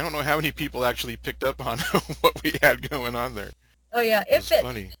anything anyway. I don't know how many people actually picked up on what we had going on there. Oh yeah, It it was fits.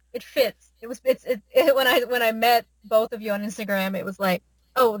 funny. It fits. When I met both of you on Instagram, it was like,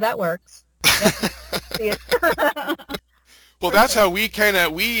 oh, that works. Yep. See it. Well, that's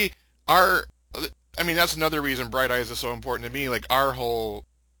Perfect. how I mean, that's another reason Bright Eyes is so important to me. Like, our whole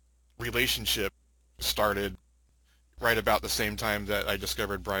relationship started right about the same time that I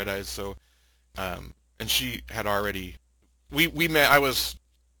discovered Bright Eyes. So, and she had already, we met, I was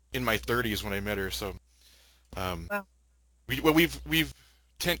in my 30s when I met her. So, um, Wow. we've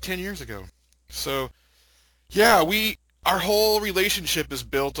 10 years ago. So, yeah, our whole relationship is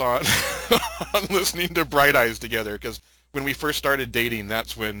built on, on listening to Bright Eyes together, because when we first started dating,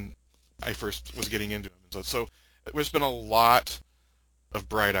 that's when I first was getting into him. So there's been a lot of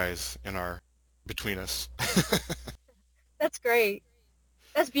Bright Eyes between us. That's great.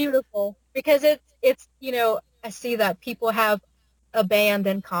 That's beautiful because I see that people have a band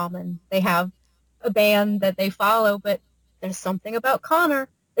in common. They have a band that they follow, but there's something about Connor.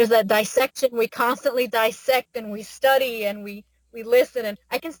 There's that dissection. We constantly dissect and we study and we listen, and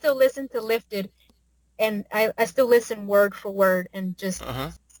I can still listen to Lifted, and I still listen word for word and just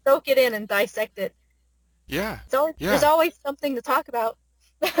Uh-huh. soak it in and dissect it. Yeah. There's Yeah. always something to talk about.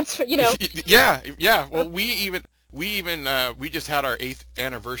 That's Yeah. Yeah. Well, we just had our 8th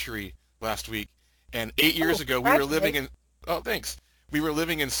anniversary last week, and 8 years Oh, ago we were living congratulations. in. Oh, thanks. We were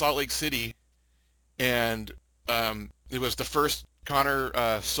living in Salt Lake City, and it was the first Connor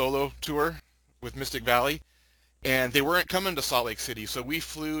solo tour with Mystic Valley, and they weren't coming to Salt Lake City, so we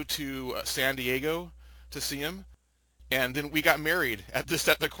flew to San Diego to see him, and then we got married at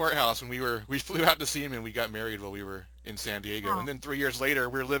the courthouse, and we flew out to see him, and we got married while we were in San Diego, Oh, and then 3 years later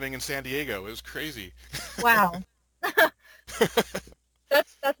we were living in San Diego. It was crazy. wow.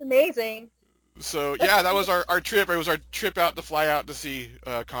 That's amazing. So That's yeah, that was beautiful. our trip. It was our trip out to fly out to see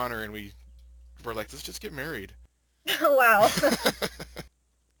Connor, and we were like, let's just get married. Wow.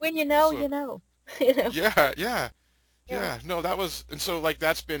 When you know, So you know. You know. yeah, yeah. Yeah. Yeah, no, that was, and so like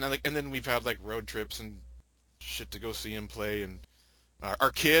that's been like, and then we've had like road trips and shit to go see him play, and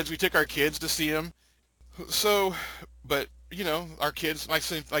we took our kids to see him. So, but our kids, my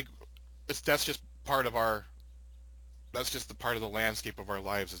son, like, that's just part of that's just the part of the landscape of our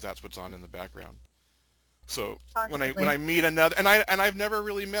lives, is that's what's on in the background. So when Constantly. I meet another, and I've never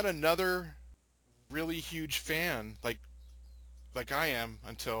really met another really huge fan like I am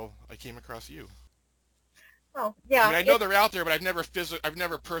until I came across you. Oh, I yeah. mean, I know they're out there, but I've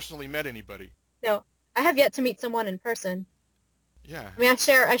never personally met anybody. No, I have yet to meet someone in person. Yeah. I mean,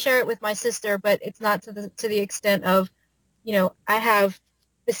 I share it with my sister, but it's not to the extent of, I have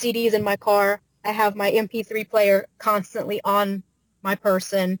the CDs in my car. I have my MP3 player constantly on my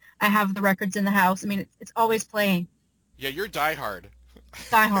person. I have the records in the house. I mean, it's always playing. Yeah, you're diehard.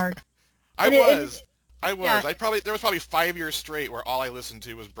 Die Hard. I And was. I yeah, was. There was probably 5 years straight where all I listened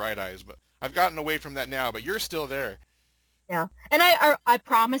to was Bright Eyes, but I've gotten away from that now, but you're still there. yeah. And I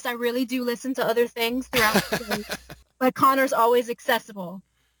promise I really do listen to other things throughout the day, but Connor's always accessible,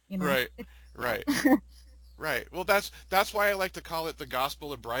 you know. Right. Right. Right. Well, that's why I like to call it the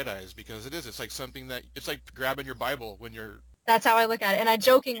Gospel of Bright Eyes, because it is. It's like something that it's like grabbing your Bible when you're. That's how I look at it. And I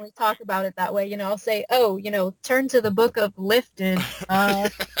jokingly talk about it that way. I'll say, oh, turn to the book of Lifted.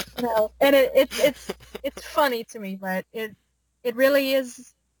 And it's funny to me, but it really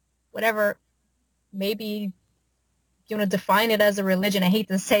is whatever. Maybe you want to define it as a religion. I hate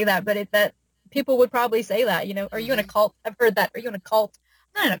to say that, but that people would probably say that. Are you in a cult? I've heard that. Are you in a cult?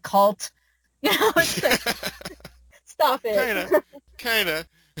 I'm not in a cult. It's like, stop it. Kinda.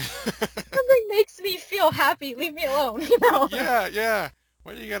 Something makes me feel happy. Leave me alone. Yeah, yeah.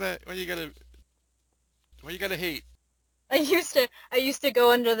 Why you gotta hate? I used to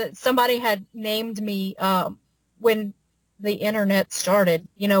go under somebody had named me when the internet started,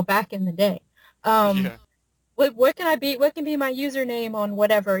 back in the day. Yeah. What can I be? What can be my username on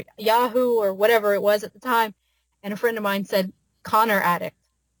whatever Yahoo or whatever it was at the time? And a friend of mine said Connor Addict,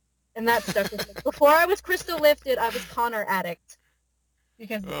 and that stuck with me. Before I was Crystal Lifted, I was Connor Addict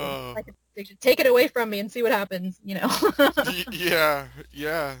because like addiction. Take it away from me and see what happens. Yeah,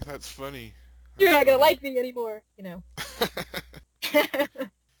 yeah. That's funny. You're not gonna like me anymore. Yeah,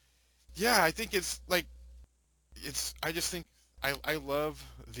 I think it's like I just think I love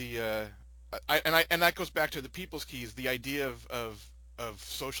the and that goes back to the people's keys, the idea of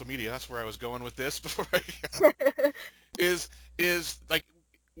social media. That's where I was going with this before is like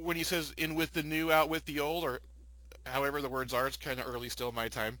when he says in with the new, out with the old, or however the words are. It's kind of early still in my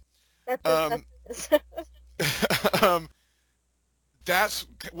time. That's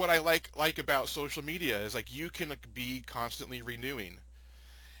what I like about social media is like you can be constantly renewing.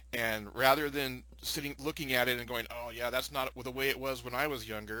 And rather than looking at it and going, oh yeah, that's not the way it was when I was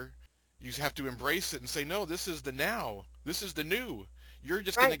younger, you have to embrace it and say, no, this is the now. This is the new. You're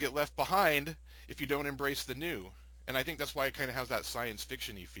just going to get left behind if you don't embrace the new. And I think that's why it kind of has that science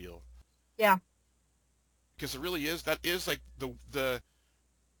fiction-y feel. Yeah. Because it really is, that is like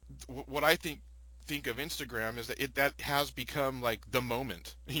what I think of Instagram is that that has become like the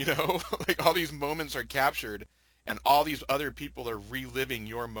moment, like all these moments are captured and all these other people are reliving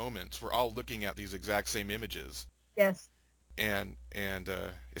your moments. We're all looking at these exact same images. Yes. And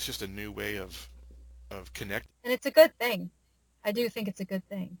it's just a new way of connecting. And it's a good thing. I do think it's a good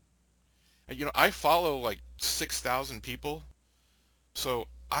thing. I follow like 6,000 people, so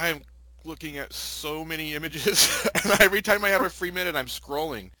I'm looking at so many images, and every time I have a free minute, I'm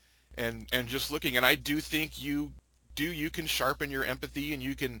scrolling and just looking. And I do think you can sharpen your empathy, and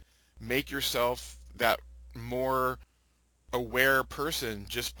you can make yourself that more aware person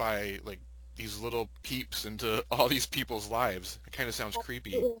just by like these little peeps into all these people's lives. It kind of sounds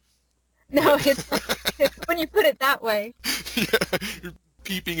creepy. No, it's when you put it that way. Yeah, you're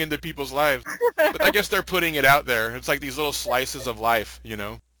peeping into people's lives. But I guess they're putting it out there. It's like these little slices of life,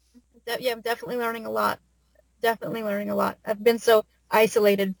 Yeah, I'm definitely learning a lot. Definitely learning a lot. I've been so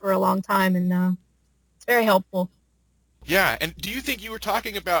isolated for a long time, and it's very helpful. Yeah, and do you think you were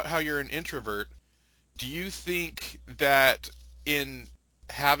talking about how you're an introvert? Do you think that in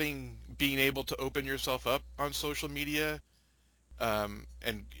being able to open yourself up on social media, and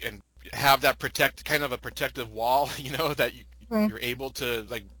have that kind of a protective wall, that you're able to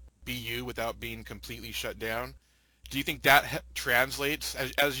like be you without being completely shut down? Do you think that translates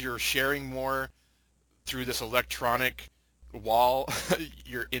as you're sharing more through this electronic wall?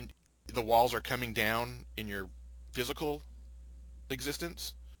 The walls are coming down in your physical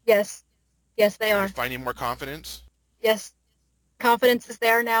existence? Yes. Yes, they are. You're finding more confidence? Yes. Confidence is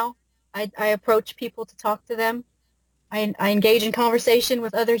there now. I approach people to talk to them. I engage in conversation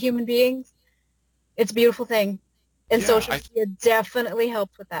with other human beings. It's a beautiful thing. And social media definitely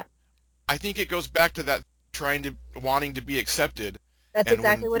helps with that. I think it goes back to that wanting to be accepted. That's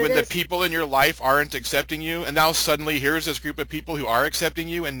exactly what it is. When the people in your life aren't accepting you, and now suddenly here's this group of people who are accepting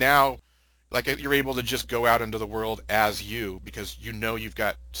you, and now like you're able to just go out into the world as you, because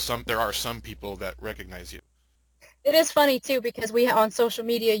there are some people that recognize you. It is funny too, because on social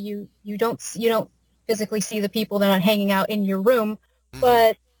media you don't physically see the people that are hanging out in your room,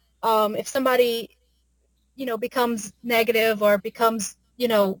 but if somebody becomes negative or becomes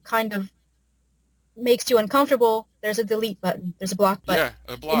kind of makes you uncomfortable, there's a delete button, there's a block button. Yeah,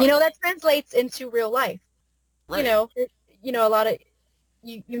 a And block. that translates into real life. Right. A lot of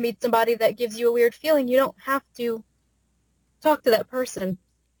you meet somebody that gives you a weird feeling, you don't have to talk to that person.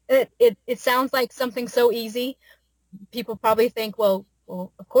 It sounds like something so easy. People probably think, well,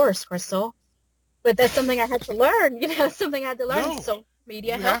 of course, Crystal. But that's something I had to learn, something I had to learn. No, Social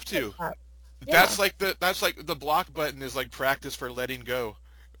media you have helps to. with that. That's Yeah. like the block button is like practice for letting go.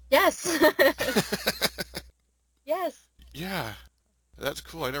 Yes. Yes. Yeah, that's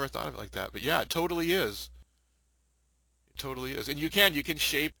cool. I never thought of it like that, but yeah, it totally is. It totally is, and you can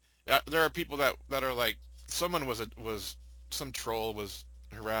shape. There are people that are like, some troll was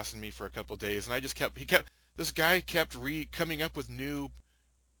harassing me for a couple of days, and this guy kept coming up with new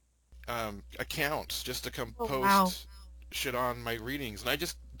accounts just to come Oh, wow. post shit on my readings,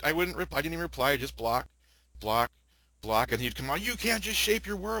 and I wouldn't reply. I didn't even reply. I just block, block, and he'd come on. You can't just shape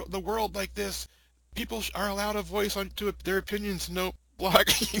the world like this. People are allowed a voice to their opinions. No, block.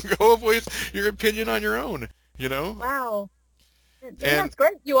 You can go voice your opinion on your own. Wow. And And that's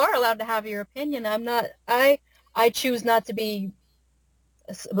great. You are allowed to have your opinion. I'm not, I choose not to be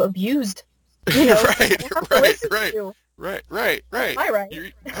abused, so I right, don't have to right, listen to right, you. right. My right.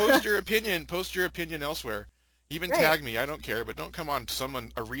 You post your opinion elsewhere. Even Right. tag me. I don't care, but don't come on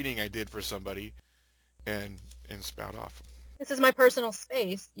a reading I did for somebody and spout off. This is my personal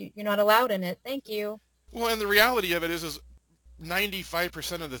space. You're not allowed in it. Thank you. Well, and the reality of it is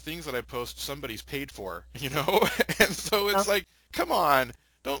 95% of the things that I post somebody's paid for, and so it's Oh, like, come on,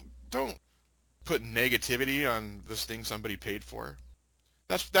 don't put negativity on this thing somebody paid for.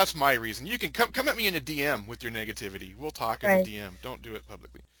 That's my reason. You can come at me in a DM with your negativity. We'll talk in the right. DM. Don't do it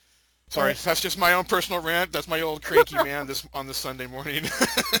publicly. Sorry, Right. that's just my own personal rant. That's my old cranky man on this Sunday morning.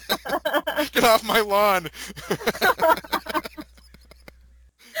 Get off my lawn.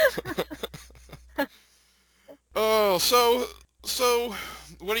 Oh, so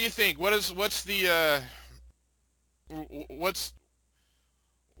what do you think? What's the what's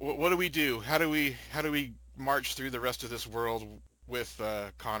what do we do? How do we march through the rest of this world with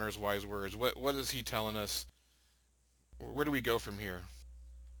Connor's wise words? What is he telling us? Where do we go from here?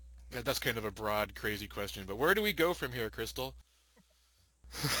 That's kind of a broad, crazy question, but where do we go from here, Crystal?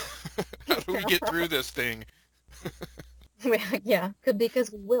 How do we get through this thing? Yeah,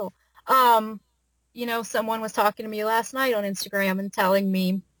 because we will. Someone was talking to me last night on Instagram and telling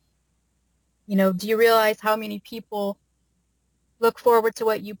me, do you realize how many people look forward to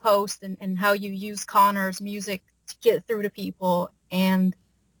what you post and how you use Connor's music to get through to people? And,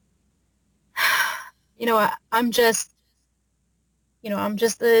 I'm just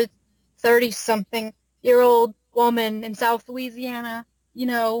a 30-something-year-old woman in South Louisiana,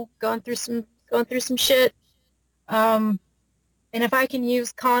 going through some shit. And if I can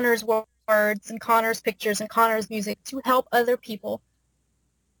use Connor's words and Connor's pictures and Connor's music to help other people,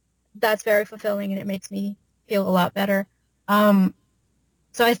 that's very fulfilling and it makes me feel a lot better. So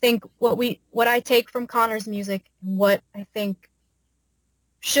I think what I take from Connor's music, and what I think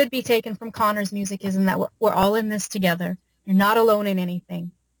should be taken from Connor's music, is in that we're all in this together. You're not alone in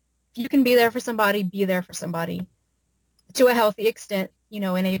anything. If you can be there for somebody, be there for somebody to a healthy extent.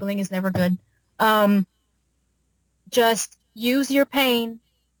 Enabling is never good. Just use your pain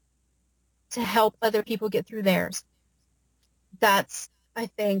to help other people get through theirs. I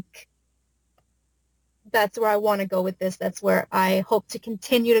think that's where I want to go with this. That's where I hope to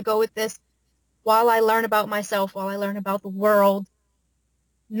continue to go with this while I learn about myself, while I learn about the world,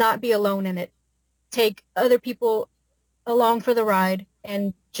 not be alone in it. Take other people along for the ride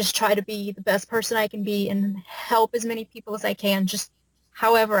and just try to be the best person I can be and help as many people as I can, just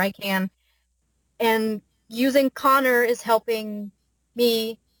however I can. And using Connor is helping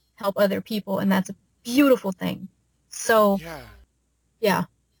me help other people, and that's a beautiful thing. So, Yeah, yeah.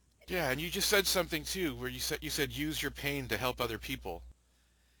 yeah, and you just said something too, where you said use your pain to help other people,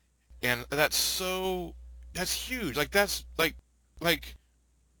 and that's huge. Like that's like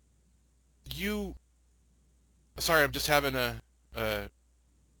you. Sorry, I'm just having a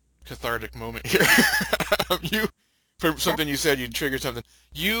cathartic moment here. You, for something you said, you triggered something.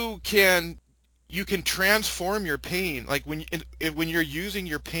 You can transform your pain, like when you're using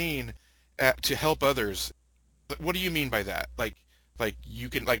your pain to help others. What do you mean by that? Like you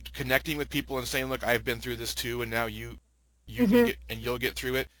can, like, connecting with people and saying, look, I've been through this too, and now you can Hmm. get, and you'll get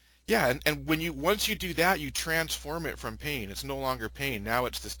through it. Yeah, and once you do that, you transform it from pain. It's no longer pain. Now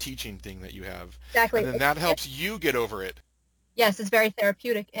it's this teaching thing that you have, and Exactly. then that helps you get over it. Yes, it's very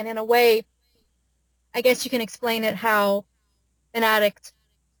therapeutic. And in a way, I guess you can explain it how an addict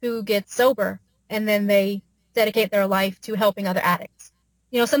who gets sober and then they dedicate their life to helping other addicts.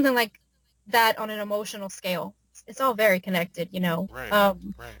 Something like that on an emotional scale. all very connected, you know. Right.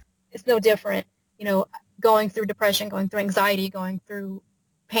 Right. It's no different, you know, going through depression, going through anxiety, going through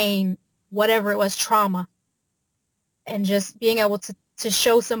pain, whatever it was, trauma, and just being able to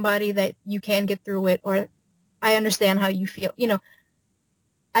show somebody that you can get through it, or I understand how you feel. You know,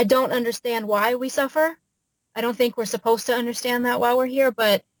 I don't understand why we suffer. I don't think we're supposed to understand that while we're here,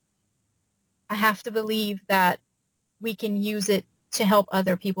 but I have to believe that we can use it to help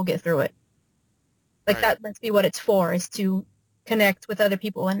other people get through it. Like Right. that must be what it's for, is to connect with other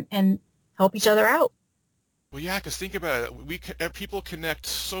people and help each other out. Well, yeah, because think about it. People connect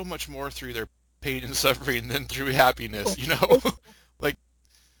so much more through their pain and suffering than through happiness. You know, like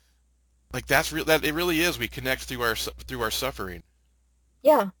that's real. That it really is. We connect through our suffering,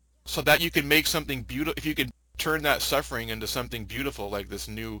 Yeah. so that you can make something beautiful. If you can turn that suffering into something beautiful, like this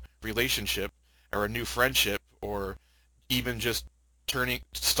new relationship or a new friendship, or even just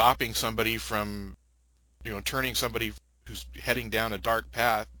stopping somebody from, turning somebody who's heading down a dark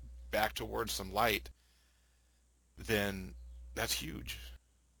path back towards some light, then that's huge.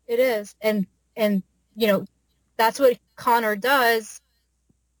 It is. And you know, that's what Connor does,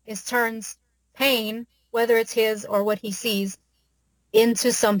 is turns pain, whether it's his or what he sees,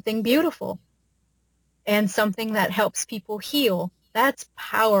 into something beautiful and something that helps people heal. That's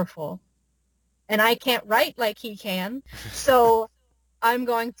powerful. And I can't write like he can. So I'm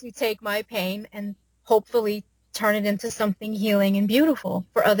going to take my pain and hopefully turn it into something healing and beautiful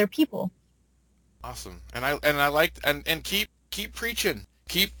for other people. Awesome. And I like and keep preaching.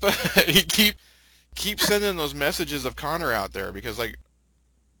 Keep keep sending those messages of Connor out there, because like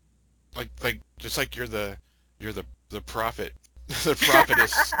just like you're the prophet, the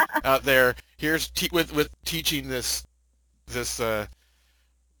prophetess out there. Here's with teaching this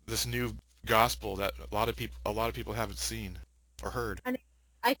new gospel that a lot of people haven't seen or heard. And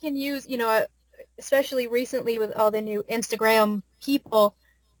I can use, you know, especially recently with all the new Instagram people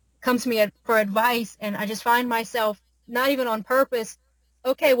come to me for advice, and I just find myself, not even on purpose,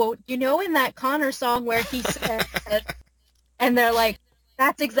 okay, well, you know, in that Connor song where he said, and they're like,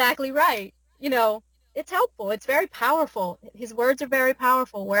 that's exactly right. You know, it's helpful. It's very powerful. His words are very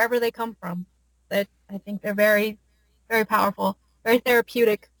powerful wherever they come from. But I think they're very, very powerful, very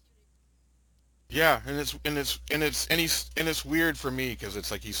therapeutic. Yeah, and it's weird for me because it's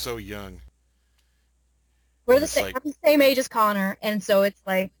like he's so young, We're and the it's same, like, I'm the same age as Connor, and so it's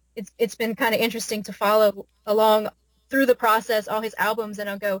like it's been kind of interesting to follow along through the process, all his albums, and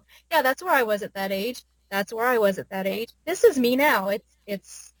I'll go, yeah, that's where I was at that age. That's where I was at that age. This is me now.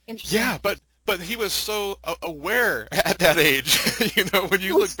 It's interesting. yeah, but he was so aware at that age. When He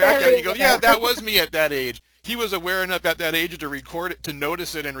you was look back at it, very you go, yeah, aware. that was me at that age. He was aware enough at that age to record it, to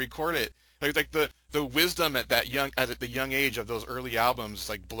notice it and record it. Like the wisdom at the young age of those early albums,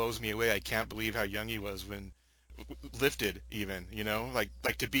 like, blows me away. I can't believe how young he was when Lifted, even,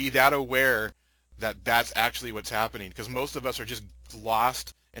 like to be that aware that that's actually what's happening, because most of us are just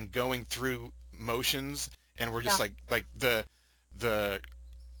lost and going through motions, and we're just Yeah. like the the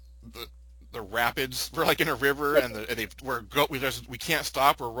the rapids. We're like in a river, and we can't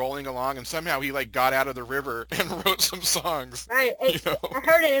stop. We're rolling along, and somehow he like got out of the river and wrote some songs. Right. You know. I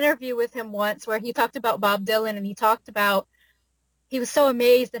heard an interview with him once where he talked about Bob Dylan, and he talked about, he was so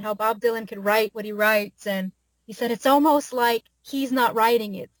amazed at how Bob Dylan could write what he writes, and he said it's almost like he's not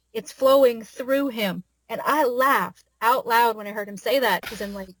writing it. It's flowing through him. And I laughed out loud when I heard him say that, because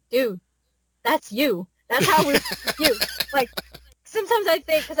I'm like, dude, that's you. That's how we're you. Like, sometimes I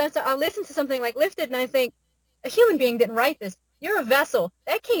think, because I'll listen to something like Lifted, and I think, a human being didn't write this. You're a vessel.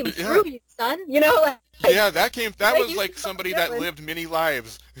 That came Yeah. through you, son. Like, Yeah, that like was you like said, somebody Bob that Dylan. lived many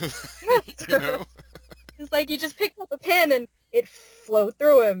lives. Yeah, You know. it's like you just picked up a pen and it flowed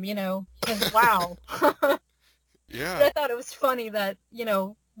through him, because wow. But Yeah. I thought it was funny that,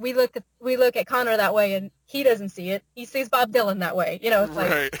 we look at Connor that way, and he doesn't see it. He sees Bob Dylan that way. It's like,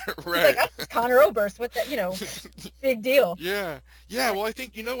 Right. he's Right. like, oh, it's Connor Oberst. What that, big deal. Yeah. Yeah. Well, I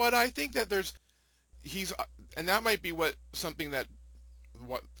think, you know what? I think that and that might be something that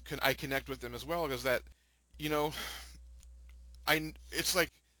I connect with him as well, because that, you know, it's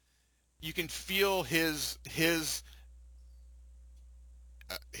like you can feel his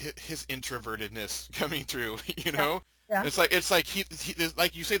introvertedness coming through. Yeah. It's like he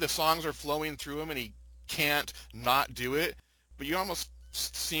like you say, the songs are flowing through him and he can't not do it, but you almost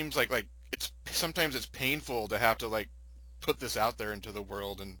seems like sometimes it's painful to have to like put this out there into the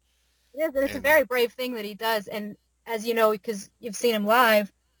world. And It is, and it's a and very brave thing that he does. And as you know, because you've seen him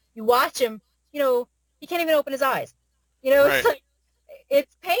live, you watch him, he can't even open his eyes. It's Right. like,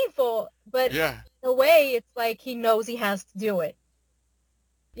 it's painful, but Yeah. in a way, it's like he knows he has to do it.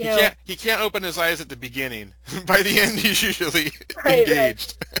 You know, He can't open his eyes at the beginning. By the end, he's usually right,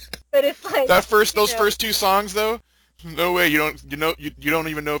 engaged. but it's like Those first two songs though, no way. You don't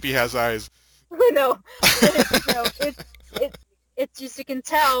even know if he has eyes. no, it's just you can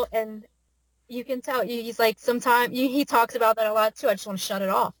tell, and you can tell he's like sometimes he talks about that a lot too. I just want to shut it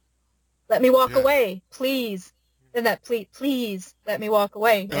off. Let me walk away, please. And that please let me walk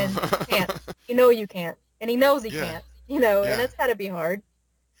away, and you can't. You know you can't, and he knows he can't. You know, and that's gotta be hard.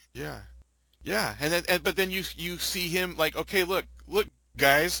 Yeah, but then you see him like, okay, look,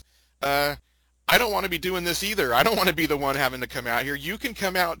 guys, I don't want to be doing this either. I don't want to be the one having to come out here. You can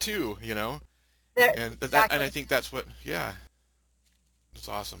come out too, you know. And I think that's what. Yeah, it's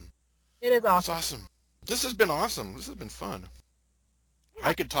awesome. It is awesome. It's awesome. This has been awesome. This has been fun.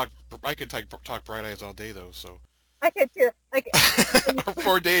 I could talk Bright Eyes all day though. So. I could too. Like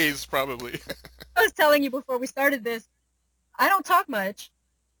 4 days probably. I was telling you before we started this, I don't talk much.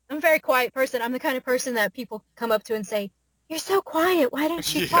 I'm a very quiet person. I'm the kind of person that people come up to and say, "You're so quiet. Why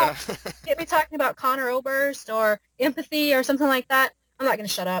don't you talk?" Get me talking about Connor Oberst or empathy or something like that. I'm not going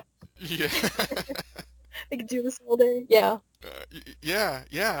to shut up. Yeah. I could do this all day. Yeah.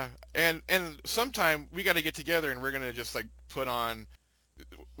 Yeah. And sometime we got to get together and we're going to just like put on.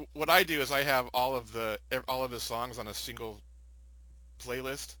 What I do is I have all of his songs on a single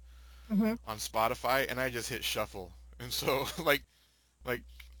playlist on Spotify, and I just hit shuffle. And so like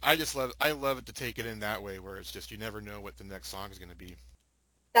I love it to take it in that way, where it's just you never know what the next song is going to be.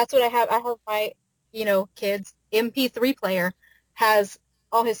 That's what I have. I have my kid's MP3 player has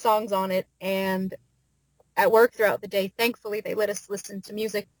all his songs on it, and at work throughout the day, thankfully they let us listen to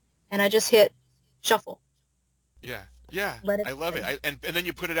music, and I just hit shuffle. Yeah, I love it. And then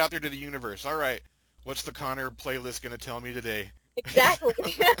you put it out there to the universe. All right, what's the Connor playlist going to tell me today? Exactly.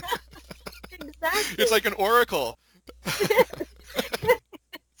 It's like an oracle.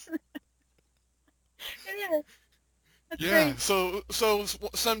 Yeah. Great. So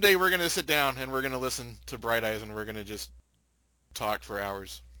someday we're going to sit down and we're going to listen to Bright Eyes and we're going to just talk for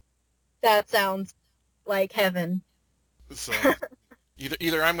hours. That sounds like heaven. So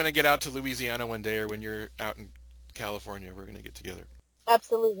either I'm going to get out to Louisiana one day, or when you're out in California, we're going to get together.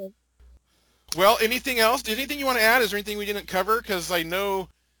 Absolutely. Well, anything else? Anything you want to add? Is there anything we didn't cover? Because I know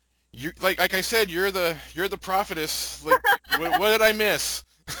you, like I said, you're the prophetess. Like, what did I miss?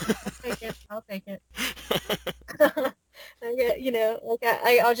 I'll take it.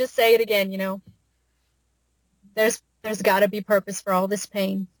 I'll just say it again. There's got to be purpose for all this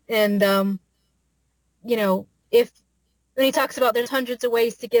pain, and if when he talks about there's hundreds of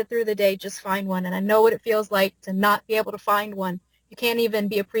ways to get through the day, just find one. And I know what it feels like to not be able to find one. You can't even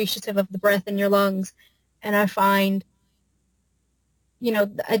be appreciative of the breath in your lungs. And I find,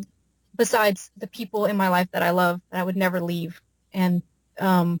 besides the people in my life that I love, that I would never leave. And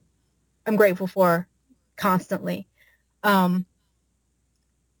I'm grateful for constantly. I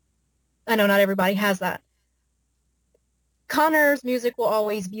know not everybody has that. Connor's music will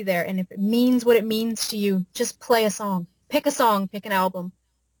always be there. And if it means what it means to you, just play a song. Pick a song, pick an album,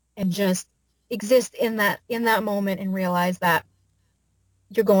 and just exist in that moment and realize that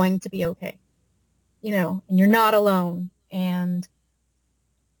you're going to be okay, and you're not alone. And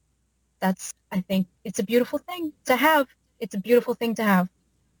I think it's a beautiful thing to have. It's a beautiful thing to have.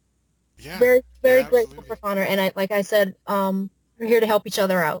 Yeah. Very, very grateful for Connor. And like I said, we're here to help each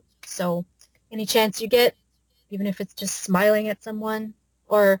other out. So any chance you get, even if it's just smiling at someone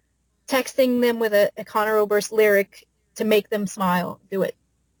or texting them with a Connor Oberst lyric to make them smile, do it.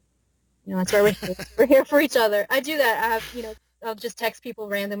 That's why we're here for each other. I do that. I'll just text people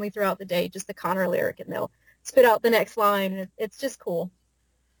randomly throughout the day, just a Connor lyric, and they'll spit out the next line. And it's just cool.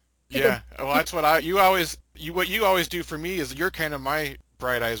 Yeah. Well, that's what you always do for me is you're kind of my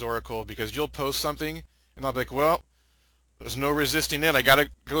Bright Eyes oracle, because you'll post something and I'll be like, well, there's no resisting it. I got to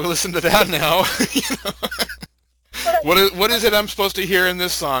go listen to that now. What is it I'm supposed to hear in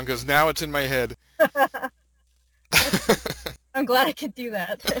this song? Because now it's in my head. I'm glad I could do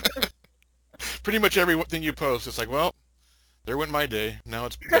that. Pretty much everything you post, it's like, well, there went my day. Now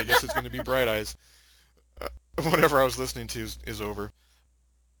I guess it's going to be Bright Eyes. Whatever I was listening to is over.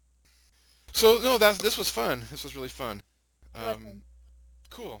 So no, this was fun. This was really fun.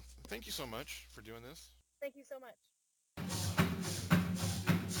 Cool. Thank you so much for doing this. Thank you so much.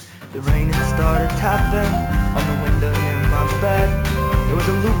 The rain had started tapping on the window near my bed. There was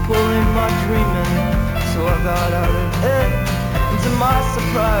a loophole in my dreaming, so I got out of it. And to my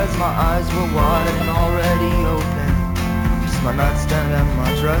surprise, my eyes were wide and already open. Just my nightstand and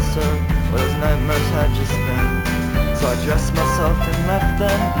my dresser, where those nightmares had just been. So I dressed myself and left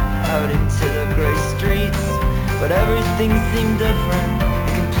them out into the grey streets. But everything seemed different.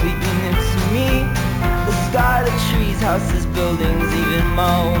 The completely new to me. The sky, the trees, houses, buildings, even my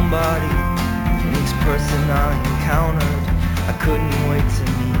own body. And each person I encountered, I couldn't wait to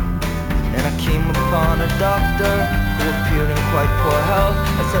meet. And I came upon a doctor who appeared in quite poor health.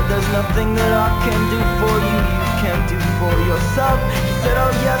 I said, there's nothing that I can do for you, you can't do for yourself. He said, oh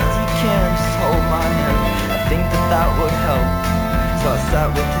yes you can, just hold my hand, I think that that would help. So I sat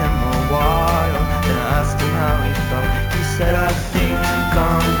with him a while, then I asked him how he felt. He said, I think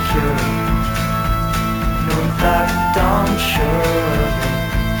I'm cured. No, in fact I'm sure.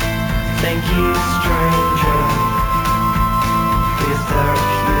 Thank you, stranger, for your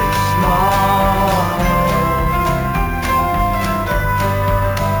therapeutic smile.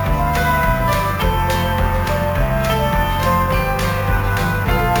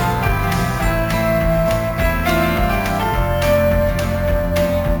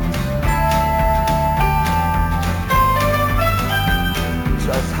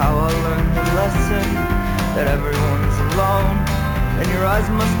 That's how I learned the lesson, that everyone's alone, and your eyes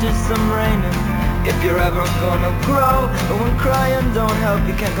must do some raining if you're ever gonna grow. But when crying don't help,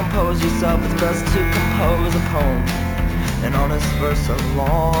 you can't compose yourself, it's best to compose a poem, an honest verse of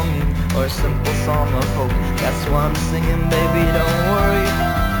longing, or a simple song of hope. That's why I'm singing, baby, don't worry,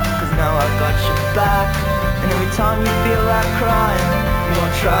 cause now I got your back. And every time you feel like crying, I'm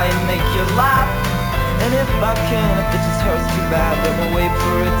gonna try and make you laugh. And if I can, if it just hurts too bad, then we'll wait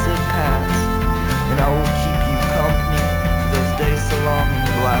for it to pass. And I will keep you company for those days so long and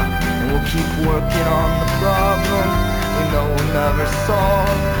black. And we'll keep working on the problem we know we'll never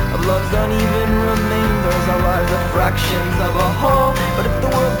solve, of love's uneven remainders. Our lives are fractions of a whole. But if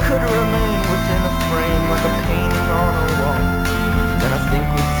the world could remain within a frame, like a painting on a wall, then I think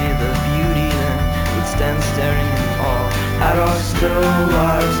we'd see the beauty, then we'd stand staring in awe at our still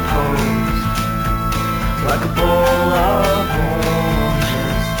lives posed, like a bowl of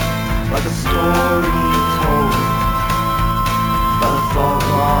oranges, like a story told by the fault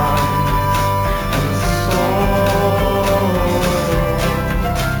lines and the soul.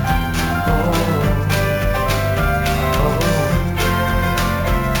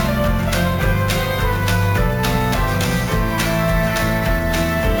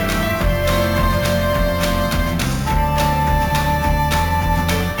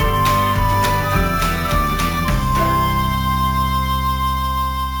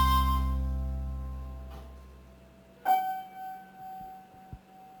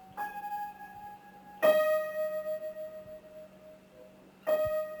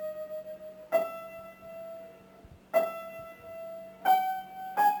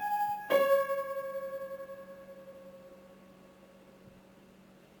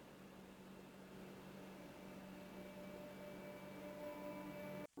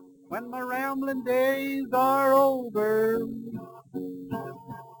 When my rambling days are over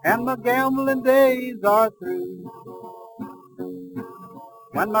and my gambling days are through,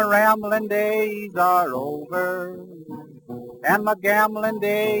 when my rambling days are over and my gambling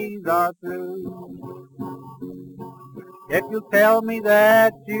days are through, if you tell me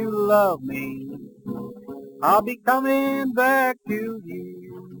that you love me, I'll be coming back to you.